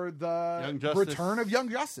return of Young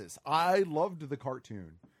Justice. I loved the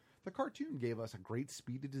cartoon. The cartoon gave us a great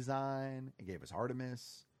Speedy design. It gave us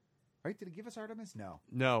Artemis. Right? Did it give us Artemis? No.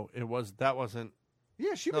 No, that wasn't.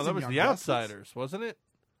 Yeah, she was. No, that was Young The Justice. Outsiders, wasn't it?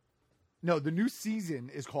 No, the new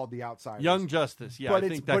season is called The Outsiders. Young Justice, yeah. But I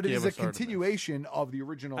think that it gave is us a continuation of the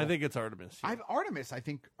original. I think it's Artemis. Yeah. Artemis, I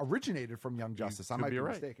think, originated from Young Justice. I might be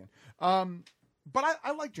right. mistaken. But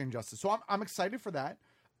I like Young Justice, so I'm excited for that.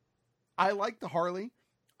 I like the Harley.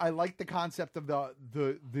 I like the concept of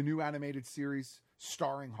the new animated series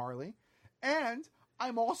starring Harley, and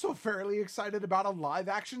I'm also fairly excited about a live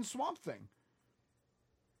action Swamp Thing.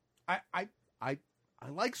 I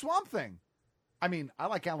like Swamp Thing. I mean, I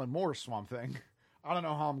like Alan Moore's Swamp Thing. I don't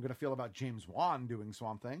know how I'm going to feel about James Wan doing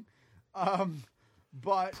Swamp Thing,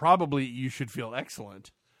 but probably you should feel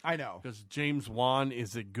excellent. I know, because James Wan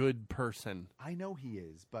is a good person. I know he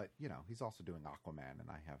is, but he's also doing Aquaman, and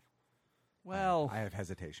I have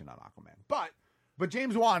hesitation on Aquaman. But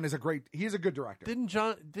James Wan is he's a good director.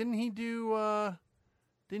 Didn't he do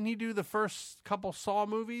the first couple Saw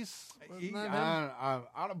movies?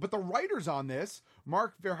 But the writers on this,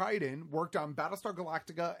 Mark Verheiden, worked on Battlestar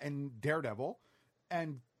Galactica and Daredevil,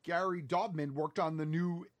 and Gary Dauberman worked on the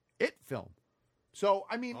new It film. So,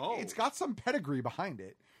 I mean, it's got some pedigree behind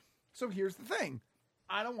it. So here's the thing.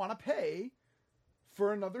 I don't want to pay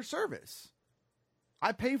for another service.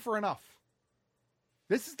 I pay for enough.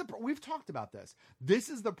 We've talked about this. This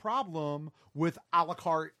is the problem with a la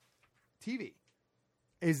carte TV,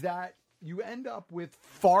 is that you end up with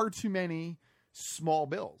far too many small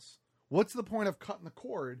bills. What's the point of cutting the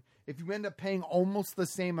cord if you end up paying almost the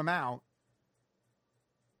same amount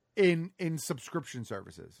in subscription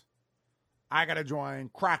services. I got to join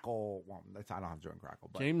Crackle. Well, I don't have to join Crackle.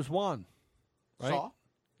 But James Wan. Right? Saw?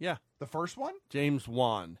 Yeah. The first one? James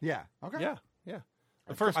Wan. Yeah. Okay. Yeah.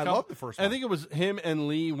 The first I love the first one. I think it was him and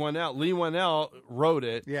Lee Whannell. Lee Whannell wrote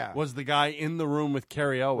it. Yeah. Was the guy in the room with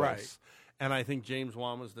Carrie Elwes. Right. And I think James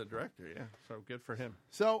Wan was the director. Yeah. So good for him.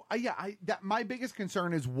 So, my biggest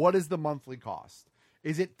concern is, what is the monthly cost?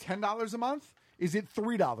 Is it $10 a month? Is it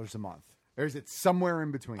 $3 a month? Or is it somewhere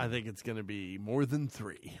in between? I think it's going to be more than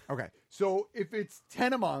 3. Okay. So if it's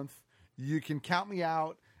 $10 a month, you can count me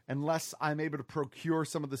out unless I'm able to procure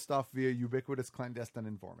some of the stuff via ubiquitous clandestine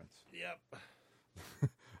informants. Yep.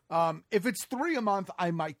 If it's $3 a month,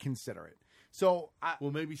 I might consider it. So,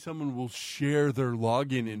 well, maybe someone will share their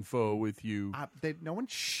login info with you. No one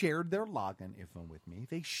shared their login info with me.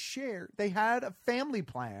 They had a family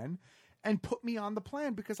plan and put me on the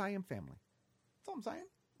plan because I am family. That's all I'm saying.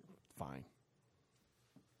 Fine.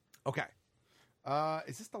 Okay.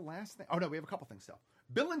 Is this the last thing? Oh, no, we have a couple things still.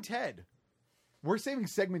 Bill and Ted. We're saving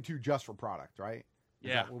segment 2 just for product, right? Is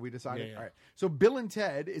Yeah. that what we decided? Yeah. All right. So Bill and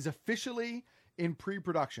Ted is officially in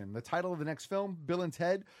pre-production. The title of the next film, Bill and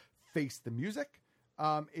Ted Face the Music,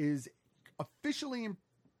 is officially in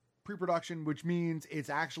pre-production, which means it's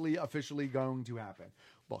actually officially going to happen.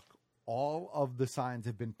 Look, all of the signs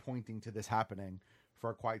have been pointing to this happening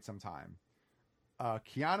for quite some time.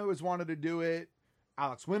 Keanu has wanted to do it.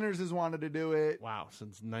 Alex Winters has wanted to do it. Wow,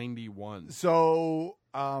 since 91. So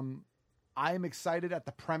I am excited at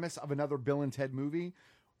the premise of another Bill and Ted movie.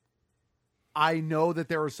 I know that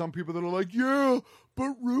there are some people that are like, yeah,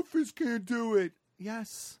 but Rufus can't do it.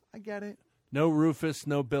 Yes, I get it. No Rufus,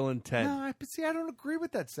 no Bill and Ted. No, I don't agree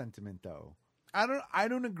with that sentiment, though. I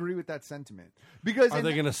don't agree with that sentiment because are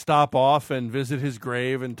they going to stop off and visit his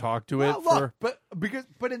grave and talk to it? Look,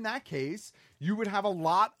 but in that case, you would have a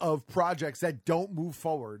lot of projects that don't move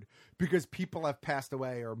forward because people have passed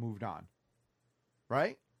away or moved on.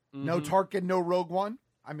 Right? Mm-hmm. No Tarkin, no Rogue One.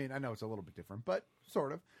 I mean, I know it's a little bit different, but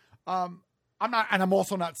sort of. I'm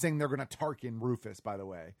also not saying they're going to Tarkin Rufus, by the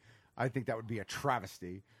way. I think that would be a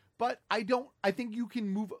travesty. But I think you can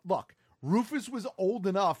move. Look, Rufus was old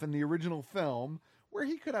enough in the original film where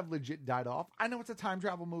he could have legit died off. I know it's a time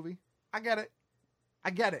travel movie. I get it.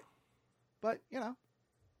 But,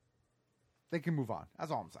 they can move on.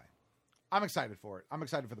 That's all I'm saying. I'm excited for it. I'm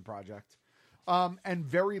excited for the project. And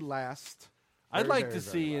very last. I'd like to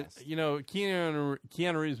see, Keanu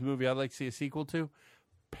Reeves' movie I'd like to see a sequel to,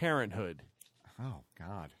 Parenthood. Oh,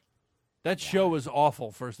 God. That show was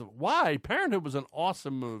awful, first of all. Why? Parenthood was an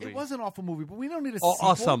awesome movie. It was an awful movie, but we don't need a sequel.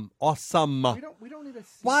 Awesome. We don't need a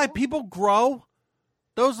sequel. Why? People grow.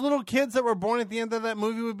 Those little kids that were born at the end of that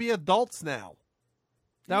movie would be adults now.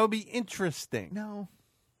 That would be interesting. No.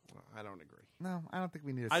 I don't agree. No, I don't think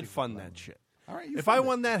we need a sequel. I'd fund that shit. All right, if I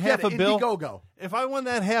won that half a bill, Indiegogo. If I won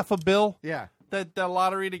that half a bill, yeah, that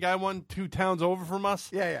lottery the guy won 2 towns over from us,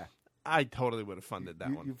 yeah, I totally would have funded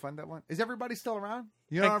that one. You fund that one? Is everybody still around?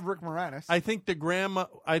 You don't have Rick Moranis. I think the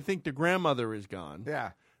grandmother is gone.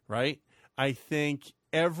 Yeah, right. I think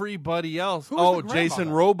everybody else. Who's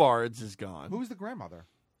Jason Robards is gone. Who's the grandmother?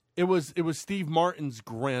 It was Steve Martin's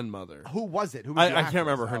grandmother. Who was it? I can't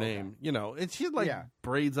remember her name. And she had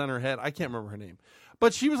braids on her head. I can't remember her name,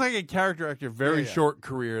 but she was like a character actor. Very short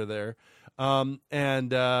career there.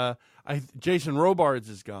 Jason Robards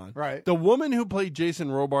is gone. Right. The woman who played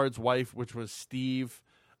Jason Robards' wife, which was Steve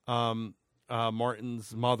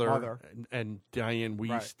Martin's mother. And Diane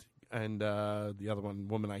Wiest. And the other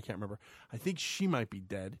woman I can't remember. I think she might be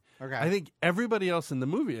dead. Okay. I think everybody else in the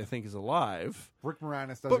movie, is alive. Rick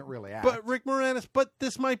Moranis doesn't really act. But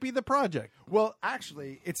this might be the project. Well,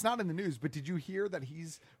 actually, it's not in the news, but did you hear that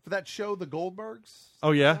he's, for that show, The Goldbergs?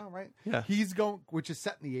 Oh, yeah? Right? Yeah. He's going, which is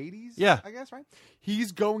set in the 80s? Yeah. I guess, right?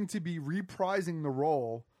 He's going to be reprising the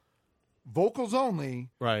role, vocals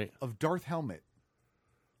only, right, of Darth Helmet.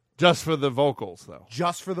 Just for the vocals, though.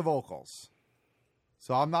 Just for the vocals.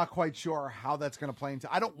 So I'm not quite sure how that's going to play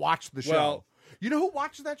into. I don't watch the show. Well, you know who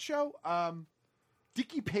watches that show?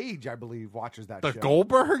 Dickie Page, I believe, watches that show. The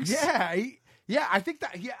Goldbergs? Yeah. I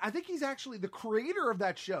think he's actually the creator of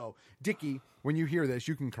that show. Dickie, when you hear this,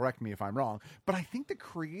 you can correct me if I'm wrong, but I think the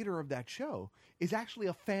creator of that show is actually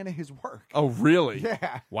a fan of his work. Oh, really?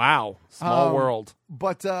 Yeah. Wow. Small world.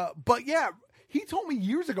 But yeah. He told me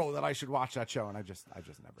years ago that I should watch that show, and I just never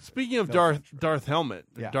did. Speaking of Dark Helmet.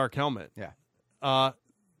 Yeah.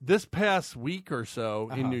 This past week or so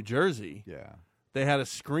in New Jersey, they had a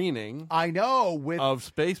screening. I know of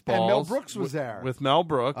Spaceballs, and Mel Brooks was there with Mel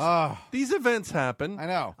Brooks. These events happen. I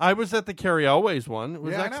know. I was at the Carrie Elwes one. It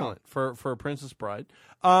was excellent for Princess Bride.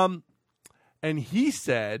 And he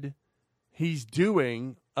said he's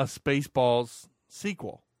doing a Spaceballs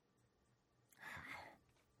sequel.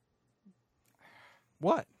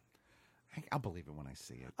 What? I'll believe it when I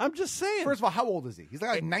see it. I'm just saying. First of all, how old is he? He's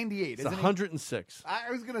like 98, He's isn't 106. he? I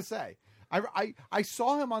was going to say. I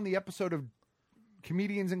saw him on the episode of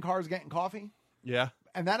Comedians in Cars Getting Coffee. Yeah.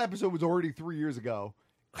 And that episode was already 3 years ago,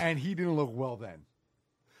 and he didn't look well then.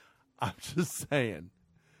 I'm just saying.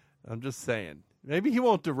 Maybe he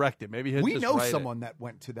won't direct it. Maybe he'll We just know write someone that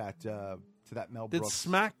went to that Mel Did Brooks.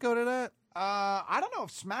 Smack go to that? I don't know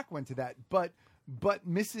if Smack went to that, but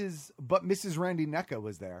Mrs. Randy Necka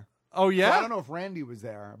was there. Oh yeah. So I don't know if Randy was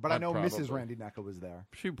there, but I know Probably. Mrs. Randy Necka was there.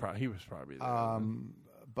 He was probably there.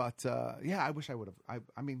 But yeah, I wish I would have.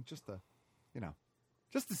 I mean, just to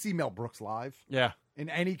see Mel Brooks live. Yeah. In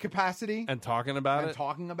any capacity. And talking about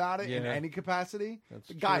it. In any capacity. That's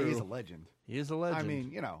the guy true. is a legend. He is a legend. I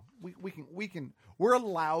mean, we're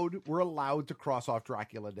allowed to cross off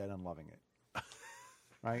Dracula Dead and Loving It.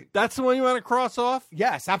 Right? That's the one you want to cross off?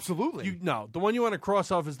 Yes, absolutely. No, the one you want to cross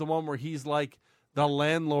off is the one where he's like the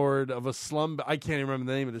landlord of a slum. I can't even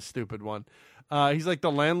remember the name of this stupid one. He's like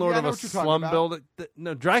the landlord of a slum building.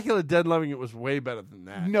 No, Dracula Dead Loving It was way better than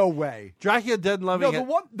that. No way. Dracula Dead Loving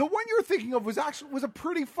No, It. the one you're thinking of was a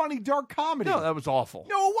pretty funny dark comedy. No, that was awful.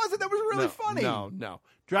 No, it wasn't. That was really funny. No.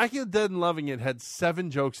 Dracula Dead and Loving It had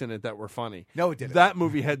 7 jokes in it that were funny. No, it didn't. That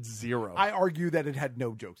movie had 0. I argue that it had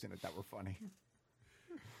no jokes in it that were funny.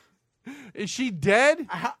 Is she dead?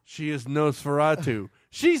 She is Nosferatu.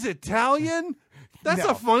 She's Italian? That's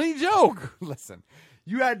a funny joke. Listen,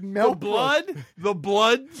 you had Mel Brooks. The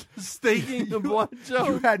blood staking the blood joke.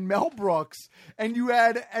 You had Mel Brooks, and you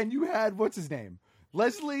had what's his name?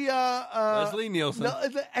 Leslie Nielsen.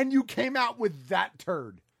 And you came out with that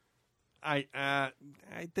turd. They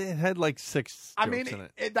had like 6 jokes in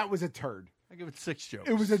it. That was a turd. I give it 6 jokes.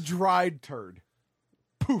 It was a dried turd.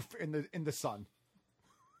 Poof in the sun.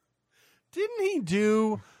 Didn't he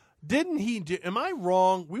do? Am I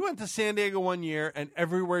wrong? We went to San Diego one year, and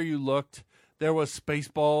everywhere you looked, there was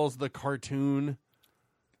Spaceballs, the cartoon.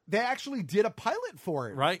 They actually did a pilot for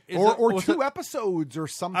it, right? Or 2 episodes or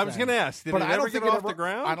something. I was going to ask, did it ever get off the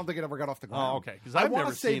ground? I don't think it ever got off the ground. Oh, okay. Because I want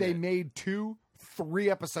to say they made 2, 3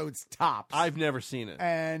 episodes tops. I've never seen it,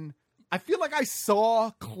 and I feel like I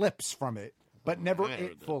saw clips from it, but never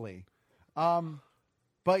it fully.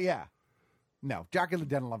 But yeah. No, Dracula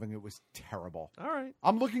Dead and Loving It was terrible. All right.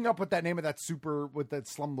 I'm looking up what that name of that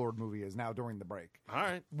Slumlord movie is now during the break. All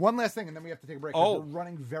right. One last thing, and then we have to take a break. We're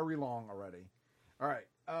running very long already. All right.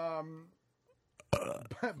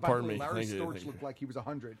 Pardon me. Larry Thank you. Storch looked like he was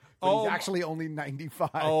 100, but he's actually only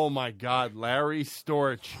 95. Oh, my God. Larry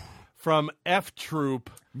Storch from F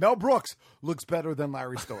Troop. Mel Brooks looks better than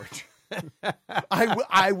Larry Storch.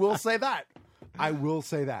 I will say that. I will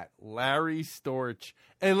say that. Larry Storch.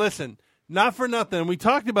 And listen, not for nothing. We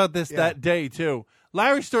talked about this that day, too.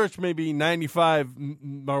 Larry Storch may be 95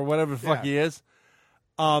 or whatever the fuck he is.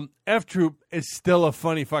 F Troop is still a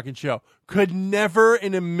funny fucking show. Could never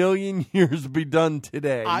in a million years be done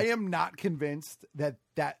today. I am not convinced that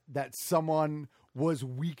someone was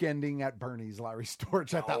weekending at Bernie's Larry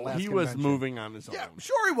Storch at that last He convention. was moving on his own. Yeah,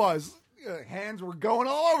 sure he was. Hands were going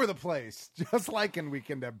all over the place, just like in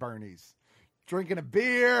Weekend at Bernie's. Drinking a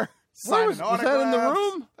beer, signing autographs. Was that in the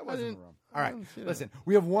room? That was in the room. All right, listen,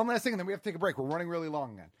 we have one last thing, and then we have to take a break. We're running really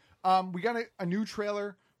long again. We got a new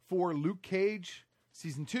trailer for Luke Cage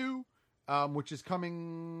Season 2, which is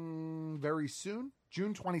coming very soon,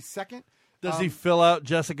 June 22nd. Does he fill out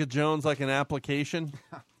Jessica Jones like an application?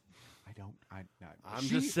 I'm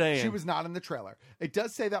just saying. She was not in the trailer. It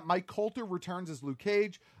does say that Mike Coulter returns as Luke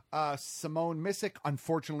Cage. Simone Missick,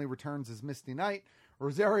 unfortunately, returns as Misty Knight.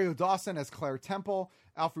 Rosario Dawson as Claire Temple.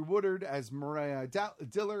 Alfre Woodard as Mariah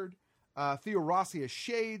Dillard. Theo Rossi as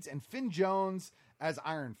Shades. And Finn Jones as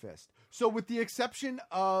Iron Fist. So with the exception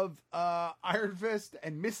of Iron Fist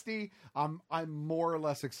and Misty, I'm more or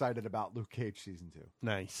less excited about Luke Cage Season 2.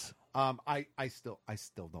 Nice. I still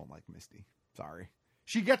don't like Misty. Sorry.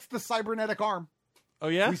 She gets the cybernetic arm. Oh,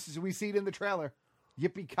 yeah? We see it in the trailer.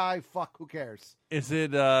 Yippee-ki, fuck, who cares? Is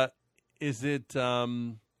it the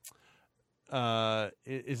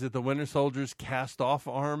Winter Soldier's cast-off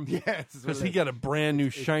arm? Yes. Because he got a brand new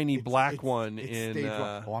shiny black one in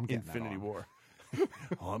Infinity War.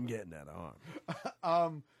 I'm getting that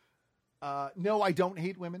arm. No, I don't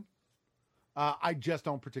hate women. I just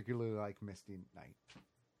don't particularly like Misty Knight.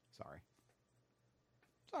 Sorry.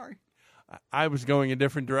 I was going a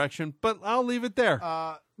different direction, but I'll leave it there.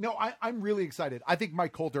 No, I'm really excited. I think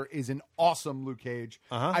Mike Coulter is an awesome Luke Cage.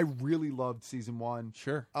 I really loved Season 1.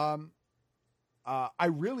 Sure. I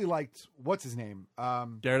really liked, what's his name?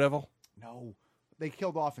 Daredevil? No. they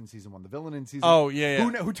killed off in season 1. The villain in season. Oh, yeah.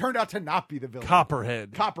 Who turned out to not be the villain?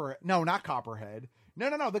 Copperhead. No, not Copperhead.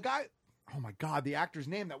 No. The guy. Oh my God, the actor's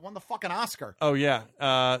name that won the fucking Oscar. Oh yeah.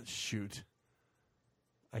 Shoot.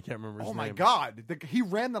 I can't remember his name. Oh my God, he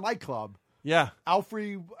ran the nightclub. Yeah.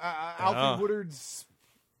 Alfred Woodard's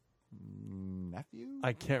nephew.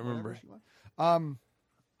 I can't remember.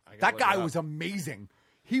 That guy was amazing.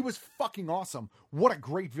 He was fucking awesome. What a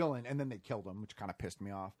great villain. And then they killed him, which kind of pissed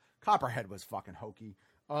me off. Copperhead was fucking hokey.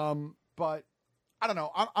 But I don't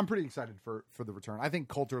know. I'm pretty excited for the return. I think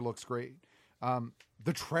Coulter looks great.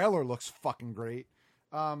 The trailer looks fucking great.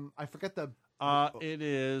 I forget the... It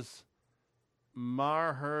is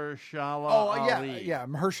Mahershala Ali. Yeah,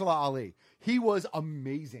 Mahershala Ali. He was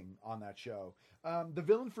amazing on that show. The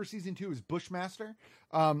villain for season 2 is Bushmaster.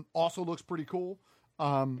 Also looks pretty cool.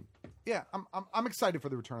 Yeah, I'm excited for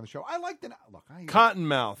the return of the show. I like the look.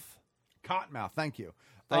 Cottonmouth. Thank you.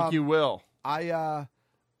 Thank you, Will. I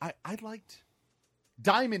liked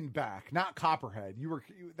Diamondback, not Copperhead.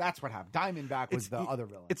 That's what happened. Diamondback was the other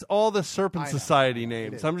villain. It's all the Serpent Society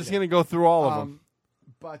names. I'm just going to go through all of them.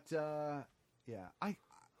 But yeah, I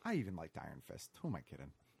even liked Iron Fist. Who am I kidding?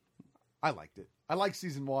 I liked it. I liked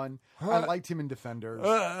season 1. I liked him in Defenders.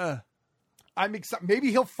 I'm excited.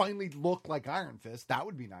 Maybe he'll finally look like Iron Fist. That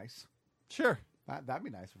would be nice. Sure. That'd be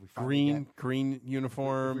nice if we finally green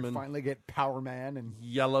uniform if we and finally get Power Man and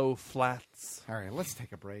yellow flats. All right, let's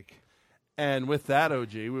take a break. And with that,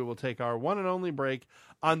 OG, we will take our one and only break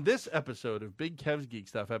on this episode of Big Kev's Geek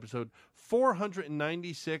Stuff, episode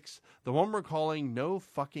 496, the one we're calling No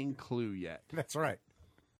Fucking Clue Yet. That's right.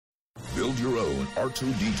 Build your own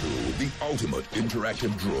R2-D2, the ultimate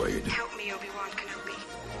interactive droid. Help me, Obi-Wan Kenobi.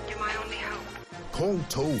 You're my only hope. Call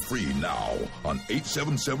toll-free now on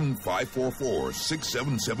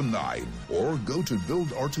 877-544-6779 or go to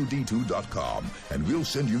buildr2d2.com and we'll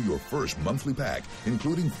send you your first monthly pack,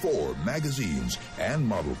 including 4 magazines and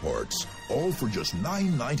model parts, all for just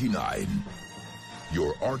 $9.99.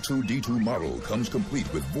 Your R2-D2 model comes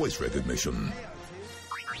complete with voice recognition,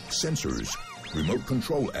 sensors, remote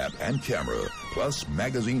control app and camera, plus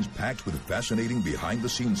magazines packed with fascinating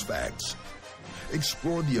behind-the-scenes facts.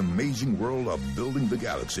 Explore the amazing world of building the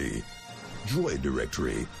galaxy, Droid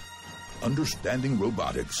Directory, understanding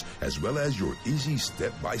robotics, as well as your easy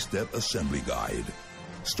step-by-step assembly guide.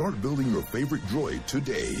 Start building your favorite droid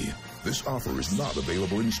today. This offer is not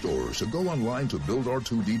available in stores, so go online to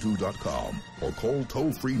buildr2d2.com or call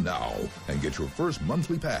toll-free now and get your first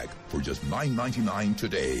monthly pack for just $9.99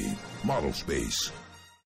 today. Model Space.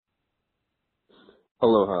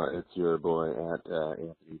 Aloha, it's your boy at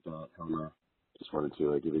Anthony.Homer. Just wanted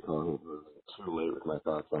to give you a call. It was too late with my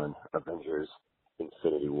thoughts on Avengers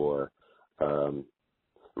Infinity War. I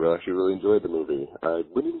actually really enjoyed the movie. I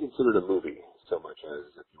wouldn't even consider it a movie so much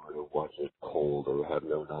as if you were to watch it cold or have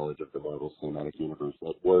no knowledge of the Marvel Cinematic Universe.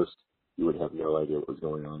 At worst, you would have no idea what was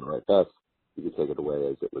going on, or at best, you could take it away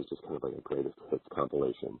as it was just kind of like a greatest hits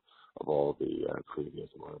compilation of all the previous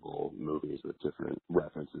Marvel movies with different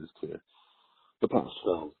references to the past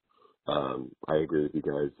films. I agree with you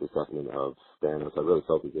guys' assessment of Thanos. I really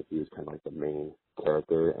felt as if he was kind of like the main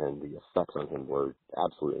character, and the effects on him were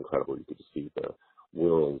absolutely incredible. You could just see the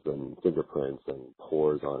wheels and fingerprints and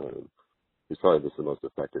pores on him. He's probably just the most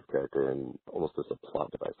effective character and almost just a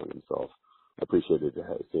plot device on himself. I appreciated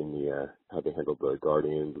seeing how they handled the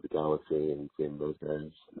Guardians of the Galaxy and seeing those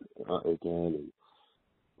guys again. And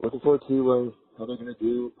looking forward to how they're going to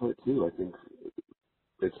do part 2. I think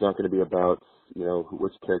it's not going to be about,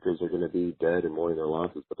 which characters are going to be dead and mourning their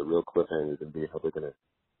losses, but the real cliffhanger is going to be how they're going to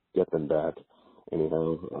get them back.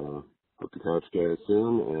 Anyhow, hope the couch guys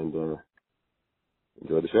soon, and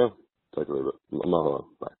enjoy the show. Talk to you later. Mahalo.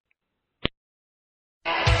 Bye.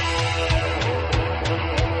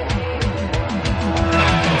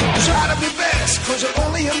 Try to be best, cause you're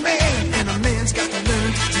only a man, and a man's got to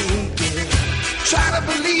learn to take it. Try to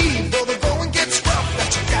believe, though the going gets rough,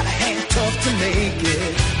 that you got a hand tough to make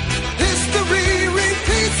it. History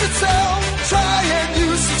repeats itself, try and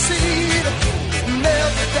you succeed.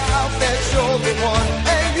 Never doubt that you're the one,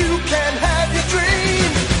 and you can have your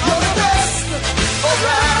dream. You're the best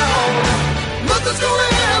around, nothing's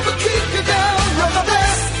gonna ever keep you down. You're the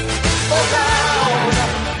best around,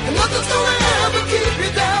 and nothing's gonna ever keep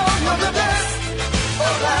you down. You're the best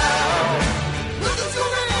around, nothing's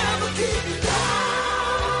gonna ever keep you down.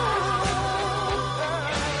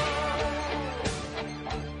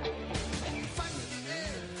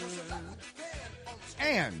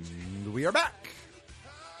 And we are back.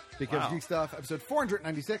 Big Kev's Geek Stuff, episode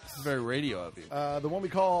 496. It's very radio of you. The one we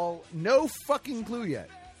call No Fucking Clue Yet,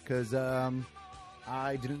 because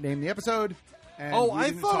I didn't name the episode, And Oh, we I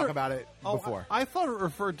didn't thought talk it- about it before. I thought it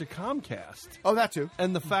referred to Comcast. Oh, that too.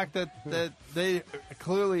 And the fact that they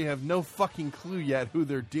clearly have no fucking clue yet who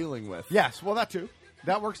they're dealing with. Yes, well, that too.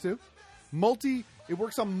 That works too. It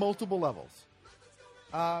works on multiple levels.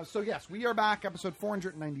 So, yes, we are back, episode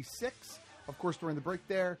 496. Of course, during the break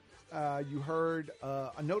there, you heard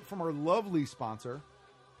a note from our lovely sponsor,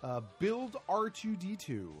 Build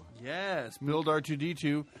R2D2. Yes, Build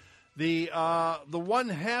R2D2. The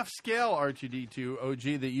 1/2 scale R2D2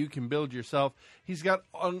 OG that you can build yourself. He's got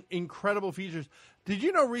incredible features. Did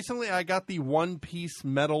you know recently I got the one-piece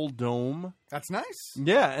metal dome? That's nice.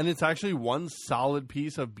 Yeah, and it's actually one solid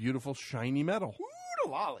piece of beautiful, shiny metal.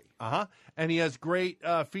 Lolly. Uh-huh. And he has great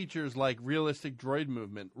features like realistic droid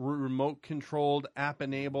movement, remote-controlled,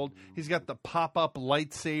 app-enabled. He's got the pop-up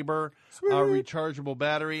lightsaber, rechargeable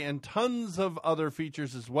battery, and tons of other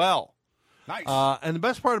features as well. Nice. And the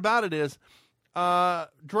best part about it is,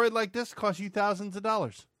 droid like this costs you thousands of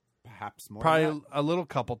dollars. Perhaps more. Probably a little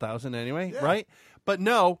couple thousand anyway, right? But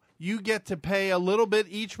no, you get to pay a little bit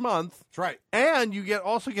each month. That's right. And you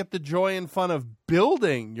also get the joy and fun of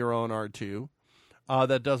building your own R2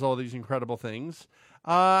 that does all these incredible things.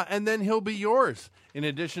 And then he'll be yours. In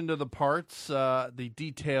addition to the parts, the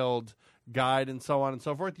detailed guide and so on and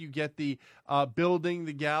so forth, you get the Building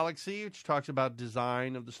the Galaxy, which talks about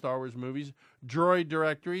design of the Star Wars movies, Droid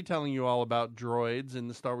Directory, telling you all about droids in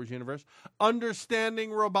the Star Wars universe,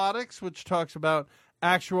 Understanding Robotics, which talks about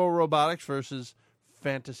actual robotics versus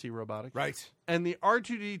fantasy robotics, right? And the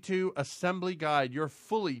R2D2 Assembly Guide, your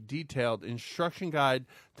fully detailed instruction guide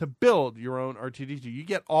to build your own R2D2. You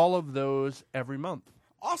get all of those every month.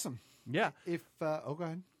 Awesome. Yeah. If go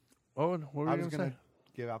ahead. Oh, what were you going to say?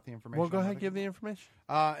 Give out the information. Well, go ahead, give the information.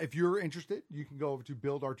 If you're interested, you can go over to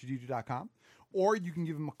buildr2d2.com, or you can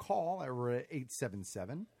give them a call at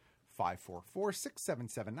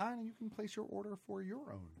 877-544-6779, and you can place your order for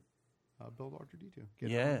your own Build R2D2.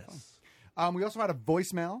 Yes. We also had a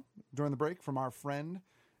voicemail during the break from our friend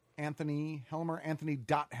Anthony Helmer,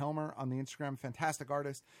 Anthony.Helmer on the Instagram. Fantastic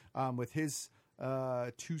artist with his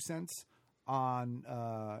 2 cents on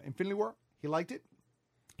Infinity War. He liked it.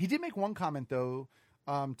 He did make one comment, though,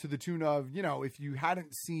 to the tune of, if you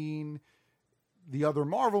hadn't seen the other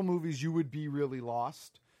Marvel movies, you would be really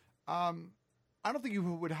lost. I don't think you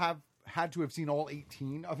would have had to have seen all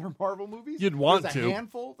 18 other Marvel movies. You'd want There's to. a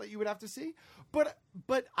handful that you would have to see. But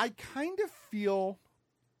I kind of feel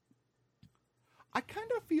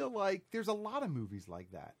like there's a lot of movies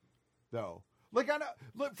like that, though. Like,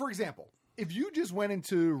 look, for example, if you just went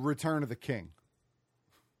into Return of the King.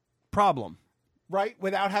 Problem. Right?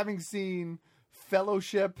 Without having seen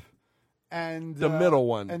Fellowship and The middle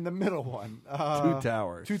one. And the middle one. Two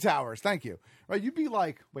Towers. Two Towers, thank you. Right? You'd be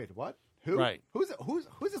like, wait, what? Who? Right. Who's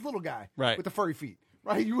this little guy right. with the furry feet?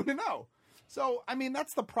 Right? You wouldn't know. So, I mean,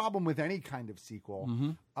 that's the problem with any kind of sequel.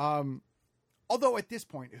 Mm-hmm. Although at this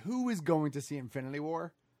point, who is going to see Infinity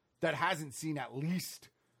War that hasn't seen at least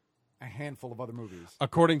a handful of other movies?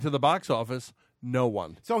 According to the box office, no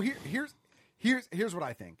one. So here's what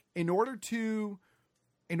I think. In order to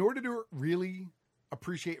really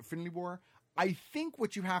appreciate Infinity War, I think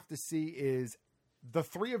what you have to see is the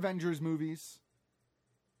 3 Avengers movies.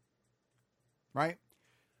 Right?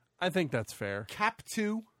 I think that's fair. Cap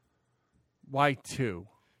 2. Why 2?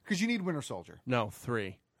 Because you need Winter Soldier. No,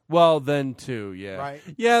 3. Well, then 2, yeah. Right.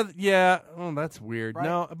 Yeah. Oh, that's weird. Right.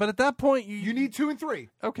 No, but at that point, you need 2 and 3.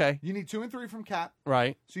 Okay. You need 2 and 3 from Cap.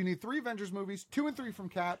 Right. So you need 3 Avengers movies, 2 and 3 from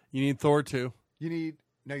Cap. You need Thor 2. You need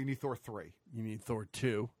Thor 3. You need Thor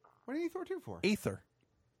 2. What do you need Thor 2 for? Aether.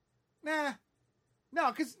 Nah.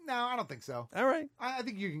 No, I don't think so. All right. I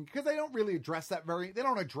think you can, because they don't really address that they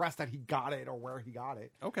don't address that he got it or where he got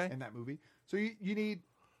it. Okay. In that movie. So you need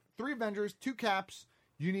 3 Avengers, 2 Caps.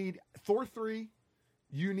 You need Thor 3.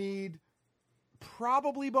 You need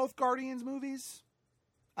probably both Guardians movies.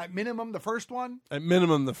 At minimum, the first one. At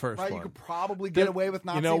minimum, the first right, one. You could probably get away with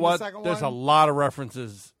not you know seeing what? the second There's one. a lot of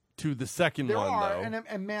references to the second there one, are, though.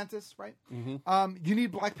 And Mantis, right? Mm-hmm. You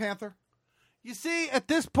need Black Panther. You see, at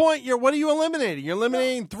this point, what are you eliminating? You're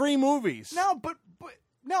eliminating 3 movies. No, but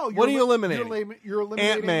no. What are you eliminating? You're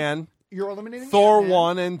eliminating Ant-Man. You're eliminating Thor Ant-Man.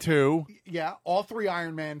 1 and 2. Yeah, all 3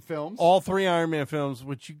 Iron Man films. All 3 Iron Man films,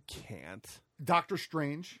 which you can't. Doctor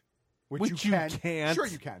Strange, which you can't. Sure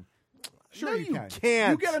you can. Sure No, you can.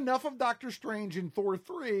 can't. You get enough of Doctor Strange in Thor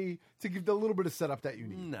 3 to give the little bit of setup that you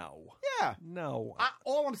need. No. Yeah. No.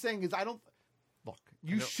 All I'm saying is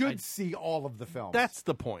you should see all of the films. That's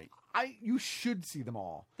the point. You should see them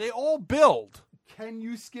all. They all build. Can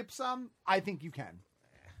you skip some? I think you can.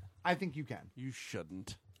 You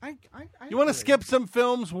shouldn't. You want to skip some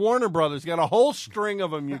films? Warner Brothers got a whole string of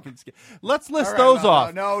them you can skip. Let's list All right, those no,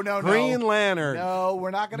 off. No. Green Lantern. No, we're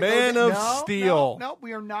not going to Man go of Steel. No,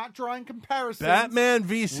 we are not drawing comparisons. Batman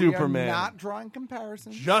v Superman. We are not drawing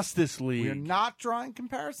comparisons. Justice League. We are not drawing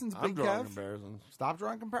comparisons, I'm Big drawing Kev. comparisons. Stop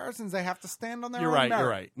drawing comparisons. They have to stand on their You're own right. merit. You're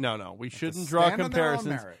right. No. We shouldn't to draw stand on their own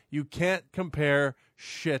comparisons. merit. You can't compare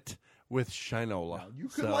shit with Shinola. You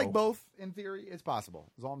could like both in theory. It's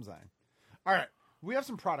possible. Is all I'm saying. All right. We have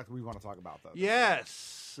some product we want to talk about, though.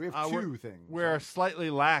 Yes. We have two things. We're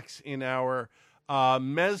slightly lax in our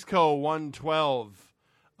Mezco 112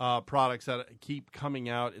 products that keep coming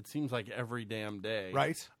out. It seems like every damn day.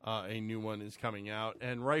 Right. A new one is coming out,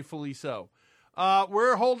 and rightfully so.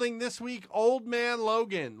 We're holding this week Old Man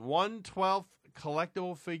Logan, 1/12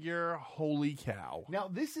 collectible figure. Holy cow. Now,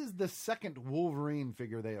 this is the second Wolverine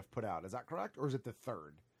figure they have put out. Is that correct? Or is it the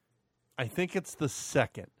third? I think it's the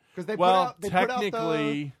second. Because they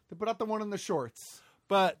technically, they put out the one in the shorts,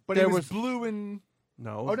 but there was blue and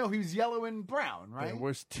no. Oh no, he was yellow and brown, right? There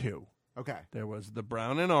was two. Okay, there was the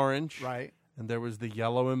brown and orange, right, and there was the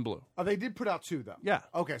yellow and blue. Oh, they did put out two though. Yeah.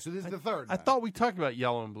 Okay, so this is the third. I thought we talked about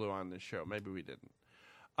yellow and blue on this show. Maybe we didn't.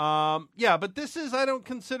 Yeah, but this is. I don't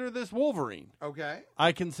consider this Wolverine. Okay.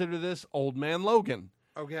 I consider this Old Man Logan.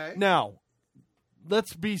 Okay. Now,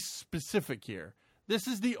 let's be specific here. This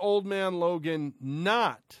is the Old Man Logan,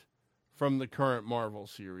 not from the current Marvel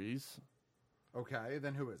series. Okay,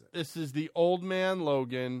 then who is it? This is the Old Man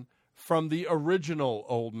Logan from the original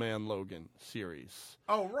Old Man Logan series.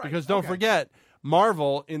 Oh, right. Because don't forget,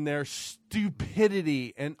 Marvel, in their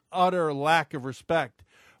stupidity and utter lack of respect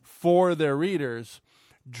for their readers,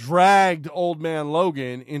 dragged Old Man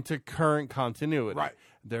Logan into current continuity. Right.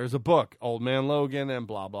 There's a book, Old Man Logan, and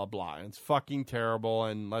blah, blah, blah. And it's fucking terrible,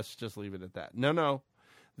 and let's just leave it at that. No.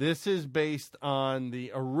 This is based on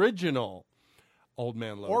the original Old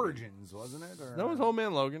Man Logan. Origins, wasn't it? Or... No, it was Old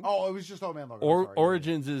Man Logan. Oh, it was just Old Man Logan.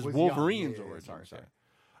 Origins is was Wolverine's young. origins.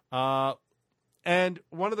 Sorry. And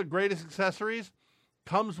one of the greatest accessories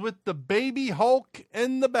comes with the Baby Hulk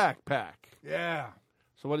and the backpack. Yeah.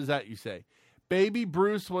 So what is that you say? Baby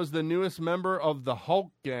Bruce was the newest member of the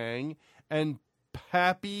Hulk gang and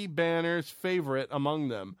Pappy Banner's favorite among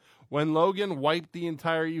them. When Logan wiped the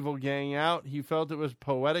entire evil gang out, he felt it was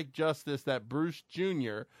poetic justice that Bruce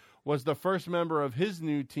Jr. was the first member of his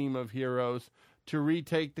new team of heroes to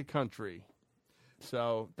retake the country.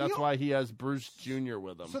 So that's why he has Bruce Jr.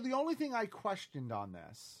 with him. So the only thing I questioned on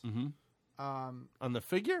this, on the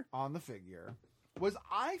figure? On the figure, was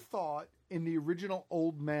I thought in the original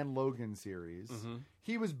Old Man Logan series,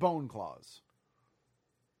 he was Bone Claws.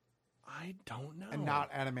 I don't know. And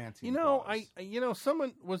not adamantium. You know, claws.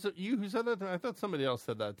 Someone, was it you who said that to me? I thought somebody else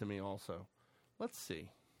said that to me also. Let's see.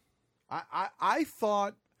 I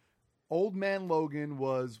thought Old Man Logan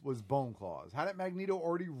was Bone Claws. Hadn't Magneto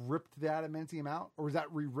already ripped the adamantium out, or was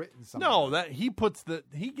that rewritten somewhere? No, that he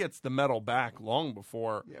gets the metal back long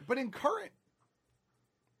before. Yeah, but in current,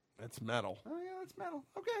 it's metal. Oh yeah, it's metal.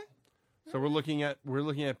 Okay. So we're looking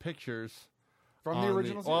at pictures from the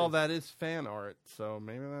original. Well, that is fan art, so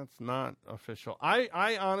maybe that's not official.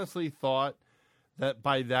 I honestly thought that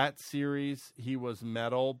by that series he was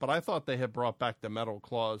metal, but I thought they had brought back the metal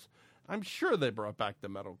claws. I'm sure they brought back the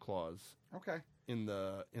metal claws. Okay. In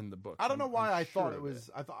the book. I don't know why I thought it was.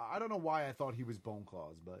 I don't know why I thought he was Bone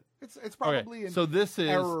Claws, but it's probably an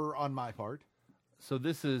error on my part. So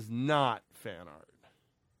this is not fan art,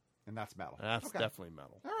 and that's metal. That's definitely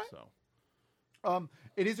metal. All right. So.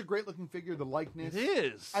 It is a great looking figure. The likeness. It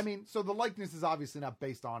is. I mean, so the likeness is obviously not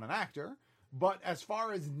based on an actor, but as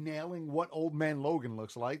far as nailing what Old Man Logan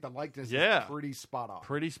looks like, the likeness is pretty spot on.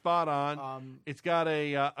 Pretty spot on. It's got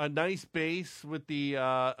a nice base with the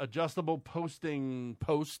adjustable posing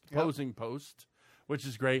post, which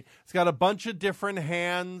is great. It's got a bunch of different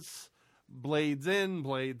hands, blades in,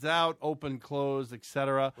 blades out, open, close,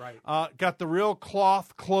 etc. Right. Got the real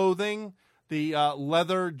cloth clothing. The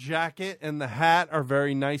leather jacket and the hat are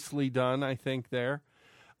very nicely done, I think, there.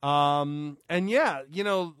 And yeah,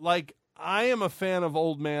 I am a fan of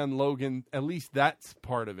Old Man Logan, at least that's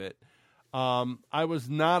part of it. I was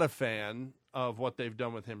not a fan of what they've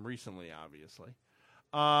done with him recently, obviously.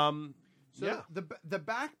 The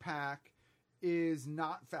backpack is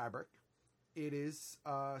not fabric. It is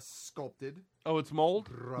sculpted. Oh, it's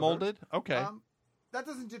molded? Okay. That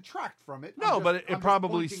doesn't detract from it. No, but it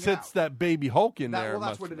probably sits that Baby Hulk in there. Well,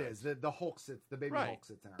 that's what it is. The Hulk sits. The Baby Hulk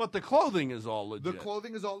sits in. But the clothing is all legit. The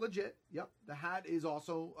clothing is all legit. Yep. The hat is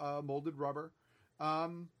also molded rubber. Yeah,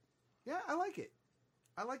 I like it.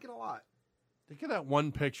 I like it a lot. Look at that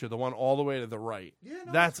one picture, the one all the way to the right. Yeah,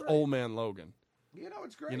 no, that's great. Old Man Logan.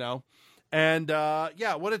 It's great. And,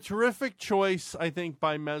 what a terrific choice, I think,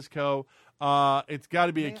 by Mezco. It's got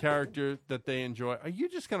to be a character that they enjoy. Are you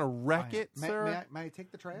just going to wreck it, sir? May I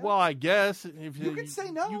take the tray out? Well, I guess. If you can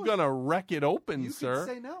say no. You're going to wreck it open, You sir.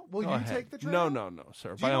 can say no. Will Go you ahead. take the tray No, out? no,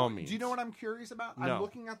 sir. Do By you know- all means. Do you know what I'm curious about? No. I'm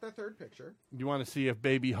looking at the third picture. You want to see if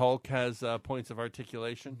Baby Hulk has points of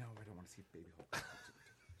articulation? No, I don't want to see if Baby Hulk has points of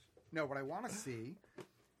articulation. No, what I want to see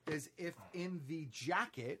is if in the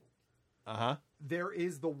jacket there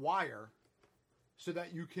is the wire so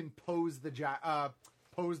that you can pose the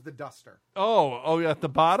duster. Oh, yeah, at the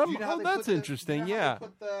bottom? Do you know how Oh, they that's put the- interesting. you know how Yeah. they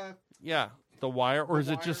put the- Yeah, the wire, or the is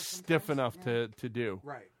it wire just stiff enough to do?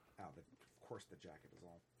 Right. Oh, but of course the jacket is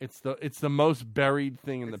all. It's the most buried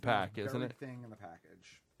thing in the It's pack, most isn't buried it? Thing in the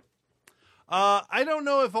package. I don't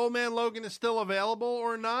know if Old Man Logan is still available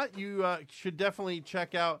or not. You should definitely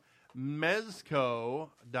check out Mezco.com.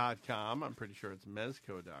 I'm pretty sure it's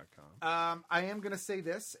Mezco.com. I am going to say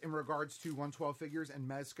this in regards to 112 figures and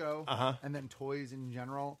Mezco, and then toys in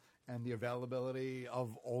general, and the availability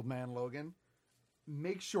of Old Man Logan.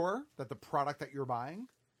 Make sure that the product that you're buying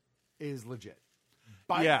is legit.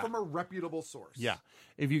 Buy it from a reputable source. Yeah.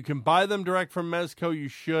 If you can buy them direct from Mezco, you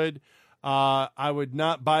should. I would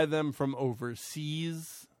not buy them from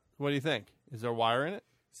overseas. What do you think? Is there wire in it?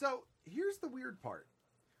 So here's the weird part.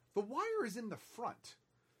 The wire is in the front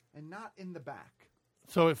and not in the back.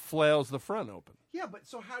 So it flails the front open. Yeah, but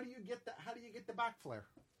so how do you get the back flare?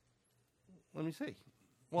 Let me see.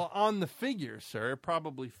 Well, on the figure, sir, it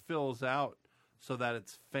probably fills out so that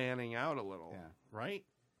it's fanning out a little, right?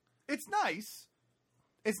 It's nice.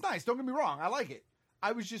 It's nice. Don't get me wrong. I like it.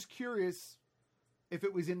 I was just curious if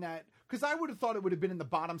it was in that, because I would have thought it would have been in the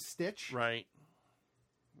bottom stitch. Right.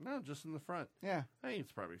 No, just in the front. Yeah. I think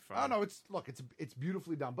it's probably fine. Oh no, it's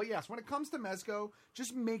beautifully done. But yes, when it comes to Mezco,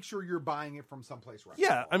 just make sure you're buying it from someplace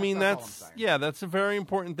reputable. Yeah, I mean all I'm saying. that's a very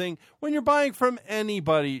important thing. When you're buying from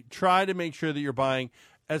anybody, try to make sure that you're buying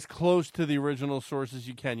as close to the original source as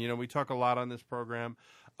you can. You know, we talk a lot on this program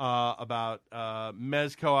about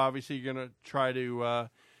Mezco. Obviously, you're going to try to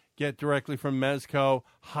get directly from Mezco,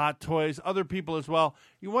 Hot Toys, other people as well.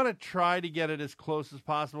 You want to try to get it as close as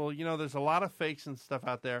possible. You know, there's a lot of fakes and stuff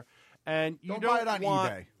out there, and you Don't buy it on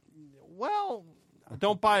eBay. Well,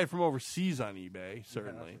 don't buy it from overseas on eBay,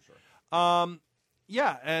 certainly.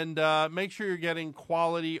 Yeah, and make sure you're getting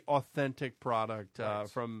quality, authentic product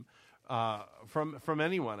from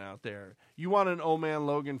anyone out there. You want an Old Man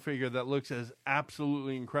Logan figure that looks as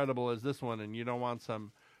absolutely incredible as this one, and you don't want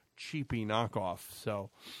some cheapy knockoff.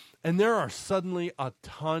 So, and there are suddenly a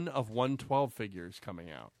ton of 112 figures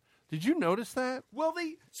coming out. Did you notice that? Well,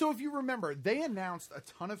 so if you remember, they announced a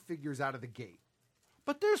ton of figures out of the gate.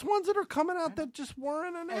 But there's ones that are coming out that just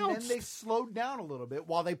weren't announced. And then they slowed down a little bit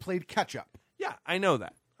while they played catch up. Yeah, I know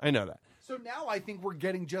that. So now I think we're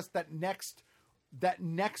getting just that next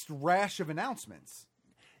rash of announcements.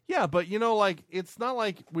 Yeah, but you know, like, it's not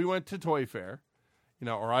like we went to Toy Fair, you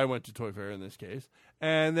know, or I went to Toy Fair in this case,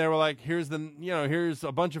 and they were like, here's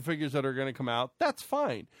a bunch of figures that are going to come out. That's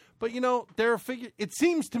fine. But, you know, there are figures, it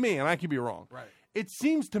seems to me, and I could be wrong. Right. It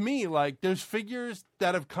seems to me like there's figures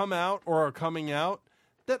that have come out or are coming out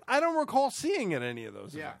that I don't recall seeing at any of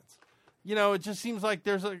those events. You know, it just seems like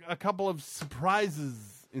there's a couple of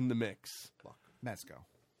surprises in the mix. Look, Mezco.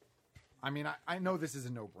 I mean, I know this is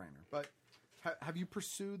a no-brainer, but have you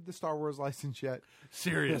pursued the Star Wars license yet?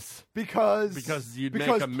 Serious. Because you'd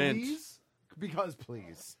make a mint. Please.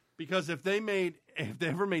 Because if they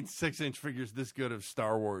ever made 6-inch figures this good of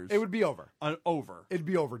Star Wars, it would be over. Over. It'd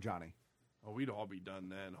be over, Johnny. Oh, we'd all be done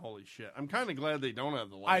then. Holy shit! I'm kind of glad they don't have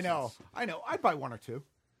the license. I know. I'd buy one or two.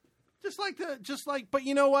 But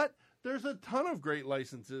you know what? There's a ton of great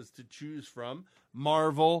licenses to choose from.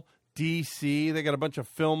 Marvel, DC, they got a bunch of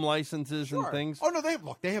film licenses and things. Oh no,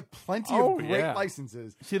 they have plenty of great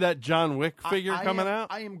licenses. See that John Wick figure coming out?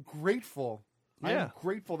 I am grateful. Yeah. I am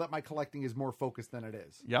grateful that my collecting is more focused than it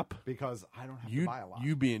is. Yep. Because I don't have to buy a lot.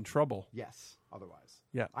 You'd be in trouble. Yes. Otherwise.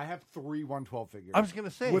 Yeah. I have 3 112 figures. I was going to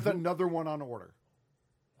say. With another one on order.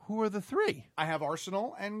 Who are the 3? I have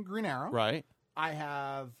Arsenal and Green Arrow. Right. I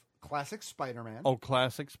have Classic Spider-Man. Oh,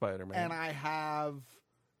 Classic Spider-Man. And I have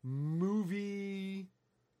movie...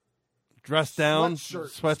 Dress down,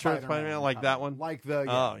 sweatshirt Spider-Man, like that one? Like the...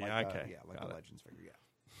 okay. Like the Legends figure, yeah.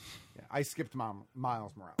 I skipped Miles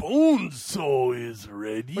Morales. Bonesaw is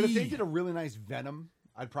ready. But if they did a really nice Venom,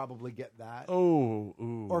 I'd probably get that. Oh,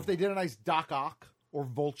 ooh. Or if they did a nice Doc Ock or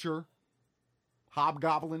Vulture,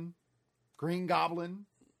 Hobgoblin, Green Goblin,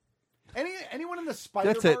 anyone in the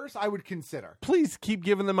Spider-Verse, I would consider. Please keep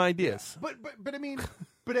giving them ideas. Yeah. But I mean,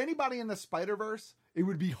 but anybody in the Spider-Verse, it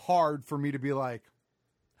would be hard for me to be like,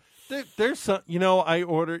 There's some. I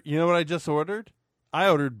ordered. You know what I just ordered? I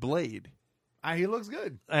ordered Blade. He looks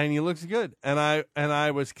good. And he looks good. And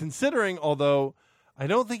I was considering, although I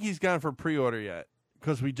don't think he's gone for pre-order yet,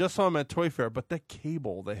 because we just saw him at Toy Fair, but the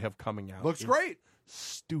cable they have coming out looks great.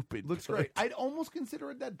 Stupid. Looks good. great. I'd almost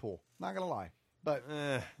consider it Deadpool. Not going to lie. But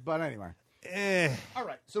anyway. All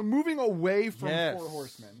right. So moving away from Four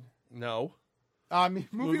Horsemen. No.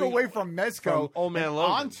 Moving away from Mezco from Old Man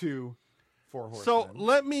Logan onto Four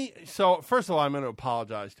Horsemen. So first of all, I'm going to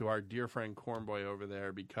apologize to our dear friend Cornboy over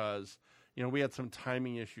there because we had some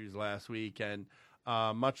timing issues last week, and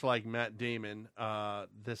much like Matt Damon,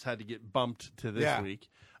 this had to get bumped to this week.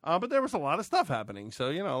 But there was a lot of stuff happening, so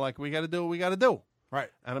we got to do what we got to do. Right.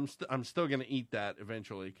 And I'm still going to eat that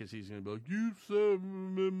eventually because he's going to be like, you said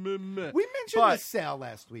we mentioned the sale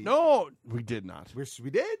last week. No, we did not. We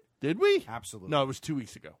did? Did we? Absolutely. No, it was 2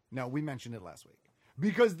 weeks ago. No, we mentioned it last week.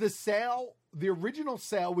 Because the original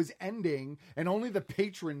sale was ending, and only the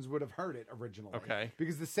patrons would have heard it originally. Okay.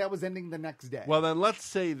 Because the sale was ending the next day. Well, then let's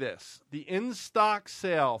say this. The in-stock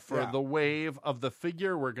sale for the wave of the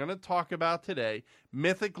figure we're going to talk about today,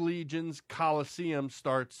 Mythic Legions Coliseum,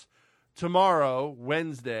 starts tomorrow,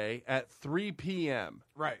 Wednesday, at 3 p.m.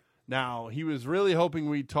 Right. Now, he was really hoping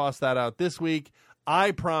we'd toss that out this week.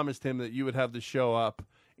 I promised him that you would have the show up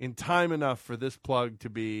in time enough for this plug to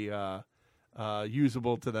be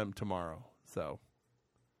usable to them tomorrow. So,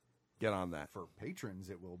 get on that. For patrons,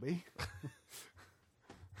 it will be.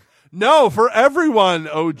 No, for everyone,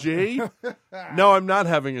 OG. No, I'm not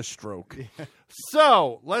having a stroke.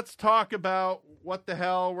 So, let's talk about what the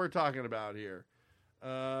hell we're talking about here.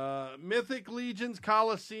 Mythic Legions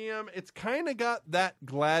Coliseum. It's kind of got that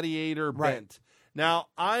gladiator bent. Now,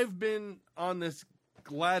 I've been on this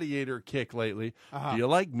gladiator kick lately. Do you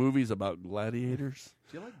like movies about gladiators?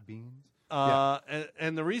 Do you like beans?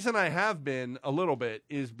 And the reason I have been a little bit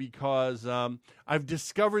is because I've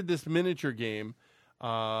discovered this miniature game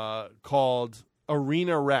called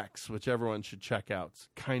Arena Rex, which everyone should check out. It's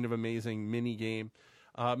kind of amazing mini game,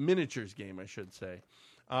 miniatures game, I should say.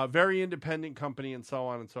 Very independent company and so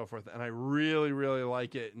on and so forth. And I really, really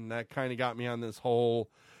like it. And that kind of got me on this whole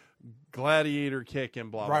gladiator kick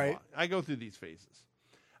and blah, blah, blah. I go through these phases.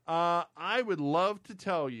 I would love to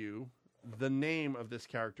tell you the name of this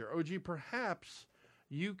character. OG, perhaps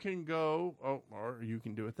you can go, or you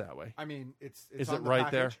can do it that way. I mean, it's is on it the right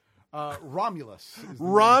package. there? Romulus.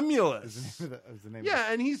 Romulus. Is the name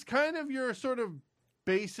yeah, and he's kind of your sort of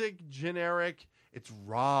basic, generic. It's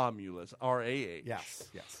Romulus, R-A-H. Yes.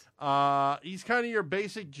 He's kind of your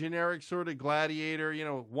basic, generic sort of gladiator.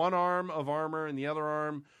 One arm of armor and the other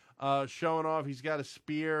arm showing off. He's got a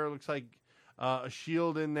spear. Looks like a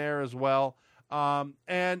shield in there as well.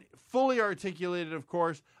 And fully articulated, of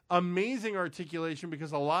course. Amazing articulation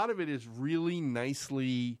because a lot of it is really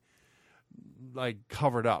nicely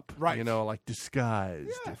covered up. Right. Like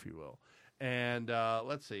disguised, if you will. And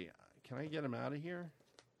let's see. Can I get him out of here?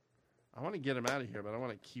 I want to get him out of here, but I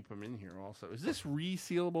want to keep him in here also. Is this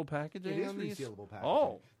resealable packaging? It is on these? resealable packaging.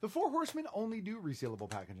 Oh. The Four Horsemen only do resealable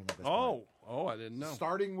packaging at this point. Oh, I didn't know.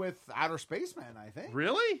 Starting with Outer Spaceman, I think.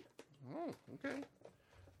 Really? Oh, okay.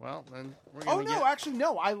 Well, then we're going to actually,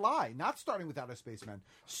 no, I lie. Not starting with Outer Spaceman.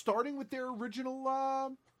 Starting with their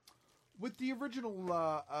original, it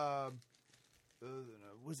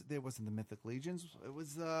wasn't the Mythic Legions. It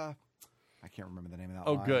was, I can't remember the name of that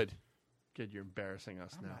line. Good. Good, you're embarrassing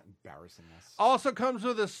us now. I'm not embarrassing us. Also comes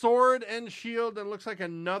with a sword and shield and looks like a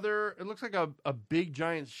big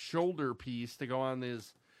giant shoulder piece to go on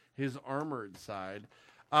his armored side.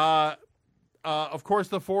 Of course,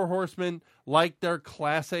 the Four Horsemen like their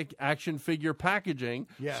classic action figure packaging.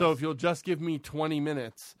 Yes. So if you'll just give me 20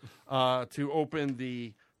 minutes to open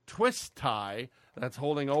the twist tie that's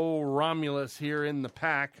holding old Romulus here in the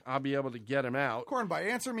pack, I'll be able to get him out. Cornby,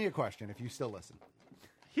 answer me a question if you still listen.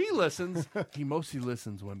 He listens. He mostly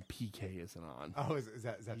listens when PK isn't on. Oh, is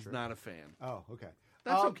that He's true? not a fan. Oh, okay.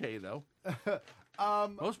 That's okay, though.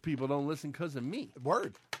 Most people don't listen because of me.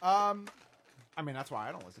 Word. I mean, that's why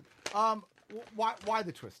I don't listen. Why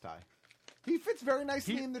the twist tie? He fits very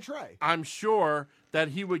nicely in the tray. I'm sure that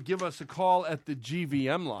he would give us a call at the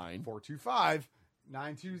GVM line.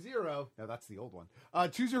 425-920. No, that's the old one.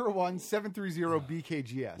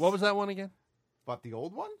 201-730-BKGS. What was that one again? But the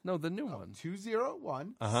old one? No, the new one.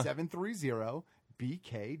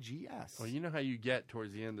 201-730-BKGS. Well, you know how you get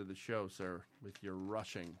towards the end of the show, sir, with your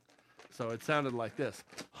rushing. So it sounded like this.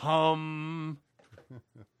 Hum.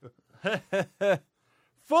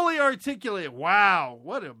 Fully articulate. Wow.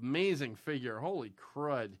 What an amazing figure. Holy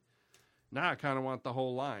crud. Now I kind of want the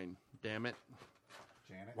whole line. Damn it.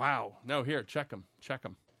 Janet. Wow. No, here, check him.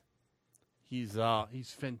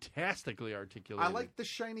 He's fantastically articulated. I like the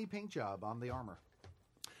shiny paint job on the armor.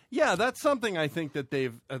 Yeah, that's something I think that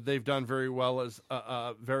they've done very well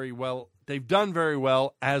They've done very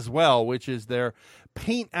well as well, which is their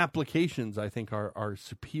paint applications. I think are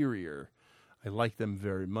superior. I like them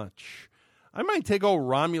very much. I might take old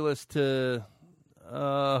Romulus to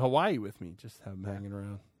Hawaii with me. Just have him hanging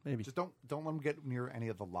around. Maybe. Just don't let him get near any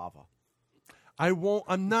of the lava. I won't.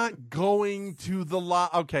 I'm not going to the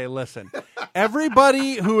Okay, listen.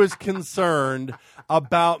 Everybody who is concerned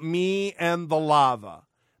about me and the lava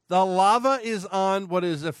is on what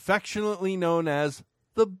is affectionately known as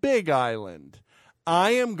the Big Island.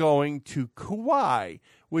 I am going to Kauai,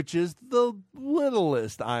 which is the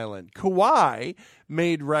littlest island. Kauai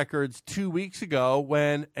made records 2 weeks ago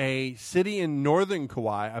when a city in northern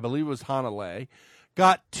Kauai, I believe it was Honolulu,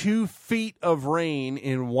 got 2 feet of rain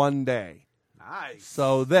in one day. Nice.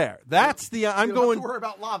 So there. That's the. I'm you going. don't have to worry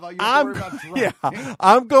about lava. You have to worry about dry. Yeah,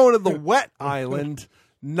 I'm going to the wet island,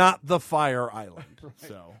 not the fire island. Right.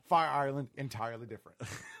 So Fire Island, entirely different.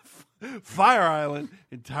 Fire Island,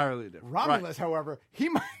 entirely different. Romulus, however, he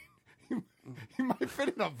might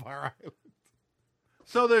fit in on Fire Island.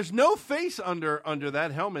 So there's no face under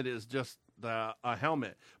that helmet. Is just a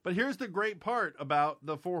helmet. But here's the great part about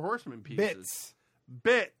the Four Horsemen pieces.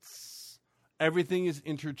 Bits. Everything is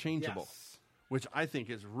interchangeable, which I think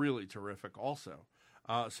is really terrific also.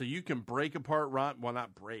 So you can break apart,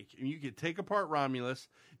 not break. You can take apart Romulus.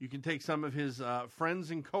 You can take some of his friends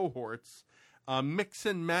and cohorts, mix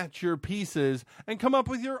and match your pieces, and come up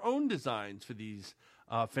with your own designs for these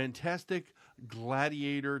fantastic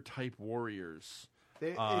gladiator-type warriors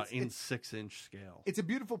in 6-inch scale. It's a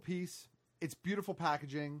beautiful piece. It's beautiful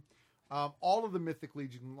packaging. All of the Mythic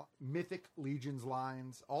Legions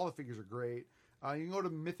lines, all the figures are great. You can go to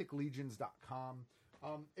mythiclegions.com.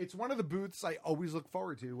 It's one of the booths I always look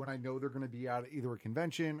forward to when I know they're going to be at either a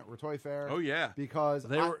convention or a toy fair. Oh yeah, because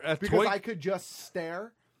I could just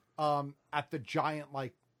stare at the giant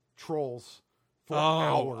trolls for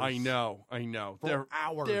hours. I know. For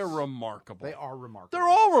hours. They're remarkable. They are remarkable. They're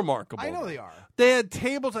all remarkable. I know they are. They had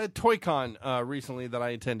tables at ToyCon recently that I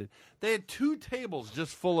attended. They had 2 tables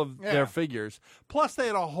just full of their figures. Plus, they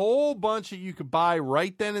had a whole bunch that you could buy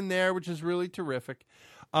right then and there, which is really terrific.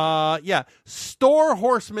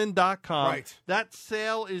 Storehorseman.com. Right. That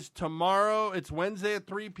sale is tomorrow. It's Wednesday at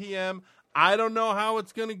 3 p.m. I don't know how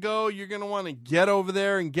it's going to go. You're going to want to get over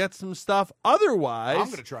there and get some stuff. Otherwise, I'm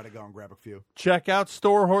going to try to go and grab a few. Check out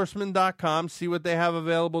storehorseman.com. See what they have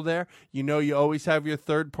available there. You know you always have your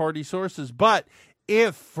third-party sources. But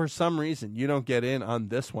if, for some reason, you don't get in on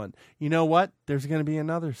this one, you know what? There's going to be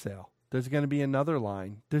another sale. There's going to be another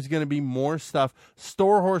line. There's going to be more stuff.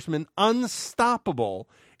 Store Horseman, unstoppable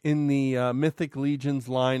in the Mythic Legions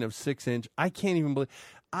line of 6-inch. I can't even believe.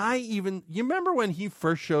 You remember when he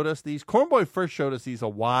first showed us these? Cornboy first showed us these a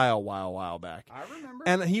while back. I remember.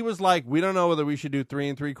 And he was like, we don't know whether we should do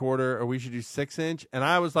 3 3/4 or we should do 6-inch. And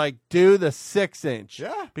I was like, do the 6-inch.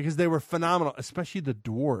 Yeah. Because they were phenomenal, especially the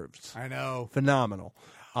dwarves. I know. Phenomenal.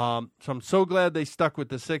 So I'm so glad they stuck with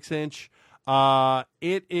the 6-inch.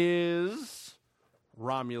 It is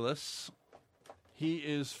Romulus. He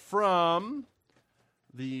is from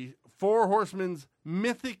the Four Horsemen's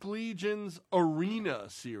Mythic Legions Arena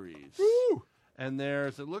series. Woo! And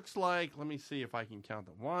it looks like, let me see if I can count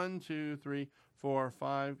them. 1, 2, 3, 4,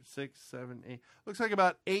 5, 6, 7, 8. Looks like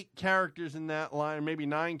about 8 characters in that line, maybe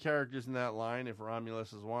 9 characters in that line, if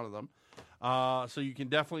Romulus is one of them. So you can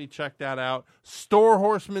definitely check that out.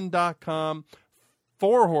 Storehorseman.com.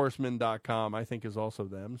 Fourhorseman.com, I think, is also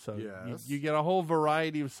them. So you get a whole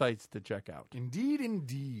variety of sites to check out.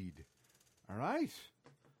 Indeed. All right.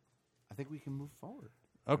 I think we can move forward.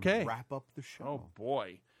 Okay. And wrap up the show. Oh,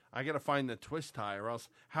 boy. I got to find the twist tie, or else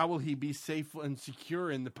how will he be safe and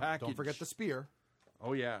secure in the package? Don't forget the spear.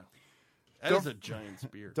 Oh, yeah. That is a giant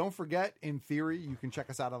spear. Don't forget, in theory, you can check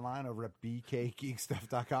us out online over at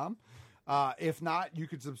bkgeekstuff.com. If not, you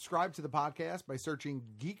could subscribe to the podcast by searching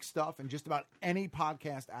Geek Stuff in just about any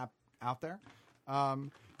podcast app out there.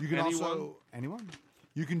 You can anyone?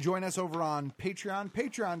 You can join us over on Patreon,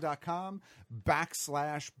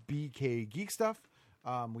 patreon.com/BKGeekStuff.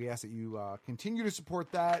 We ask that you continue to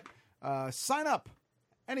support that. Sign up.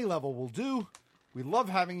 Any level will do. We love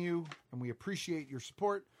having you, and we appreciate your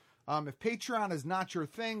support. If Patreon is not your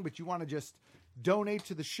thing, but you want to just donate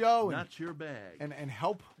to the show not your bag and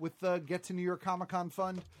help with the Get to New York Comic-Con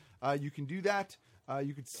fund, you can do that.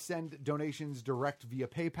 You could send donations direct via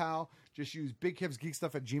PayPal. Just use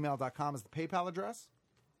bigkevsgeekstuff@gmail.com as the PayPal address.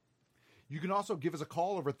 You can also give us a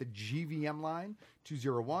call over at the GVM line,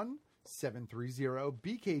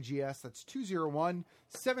 201-730-BKGS. That's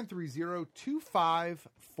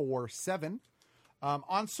 201-730-2547.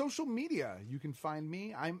 On social media, you can find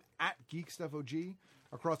me. I'm at GeekStuffOG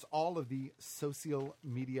across all of the social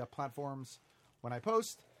media platforms when I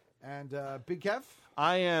post. And Big Kev?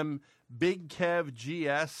 I am Big Kev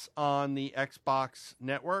GS on the Xbox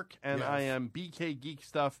Network, and Yes. I am BK Geek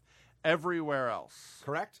Stuff everywhere else.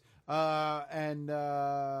 Correct. And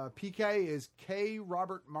PK is K.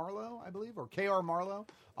 Robert Marlowe, I believe, or KR Marlowe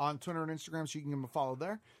on Twitter and Instagram, so you can give him a follow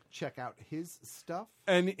there. Check out his stuff.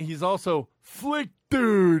 And he's also Flick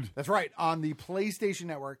Dude. That's right, on the PlayStation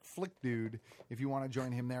Network, Flick Dude, if you want to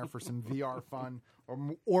join him there for some VR fun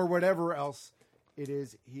or whatever else it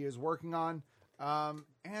is he is working on.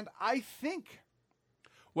 And I think...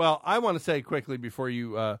 Well, I want to say quickly before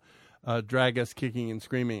you drag us kicking and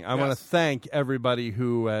screaming, I want to thank everybody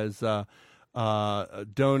who has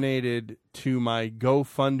donated to my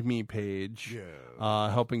GoFundMe page,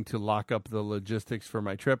 helping to lock up the logistics for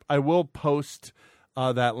my trip. I will post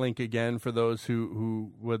that link again for those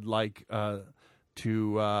who would like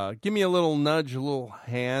to give me a little nudge, a little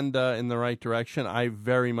hand in the right direction. I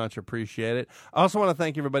very much appreciate it. I also want to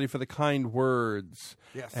thank everybody for the kind words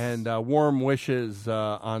and warm wishes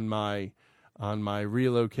on my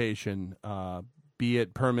relocation, be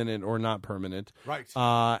it permanent or not permanent. Right.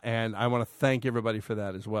 And I want to thank everybody for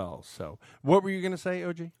that as well. So what were you going to say,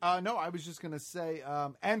 OG? No, I was just going to say,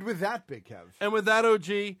 and with that, Big Kev. And with that,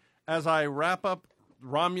 OG, as I wrap up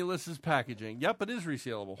Romulus's packaging. Yep, it is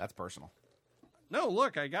resealable. That's personal. No,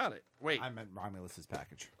 look, I got it. Wait. I meant Romulus's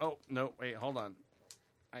package. Oh, no, wait, hold on.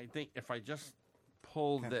 I think if I just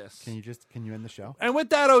pull this. Can you end the show? And with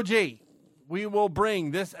that, OG, we will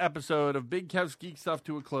bring this episode of Big Kev's Geek Stuff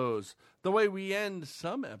to a close. The way we end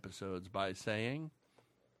some episodes by saying,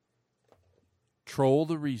 troll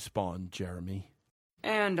the respawn, Jeremy.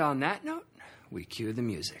 And on that note, we cue the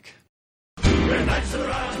music. We're knights of the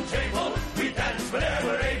round table. We dance whenever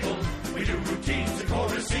we're able. We do routines and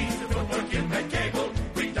chorus scenes. The footwork in that cable.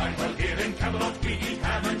 We dine well here in Camelot. We eat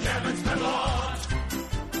ham and jam and spend a lot.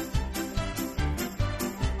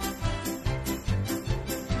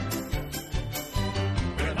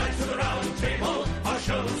 We're knights of the round table. Our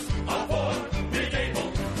shows are for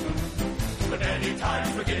mid-able. But many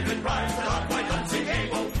times we're given rhymes.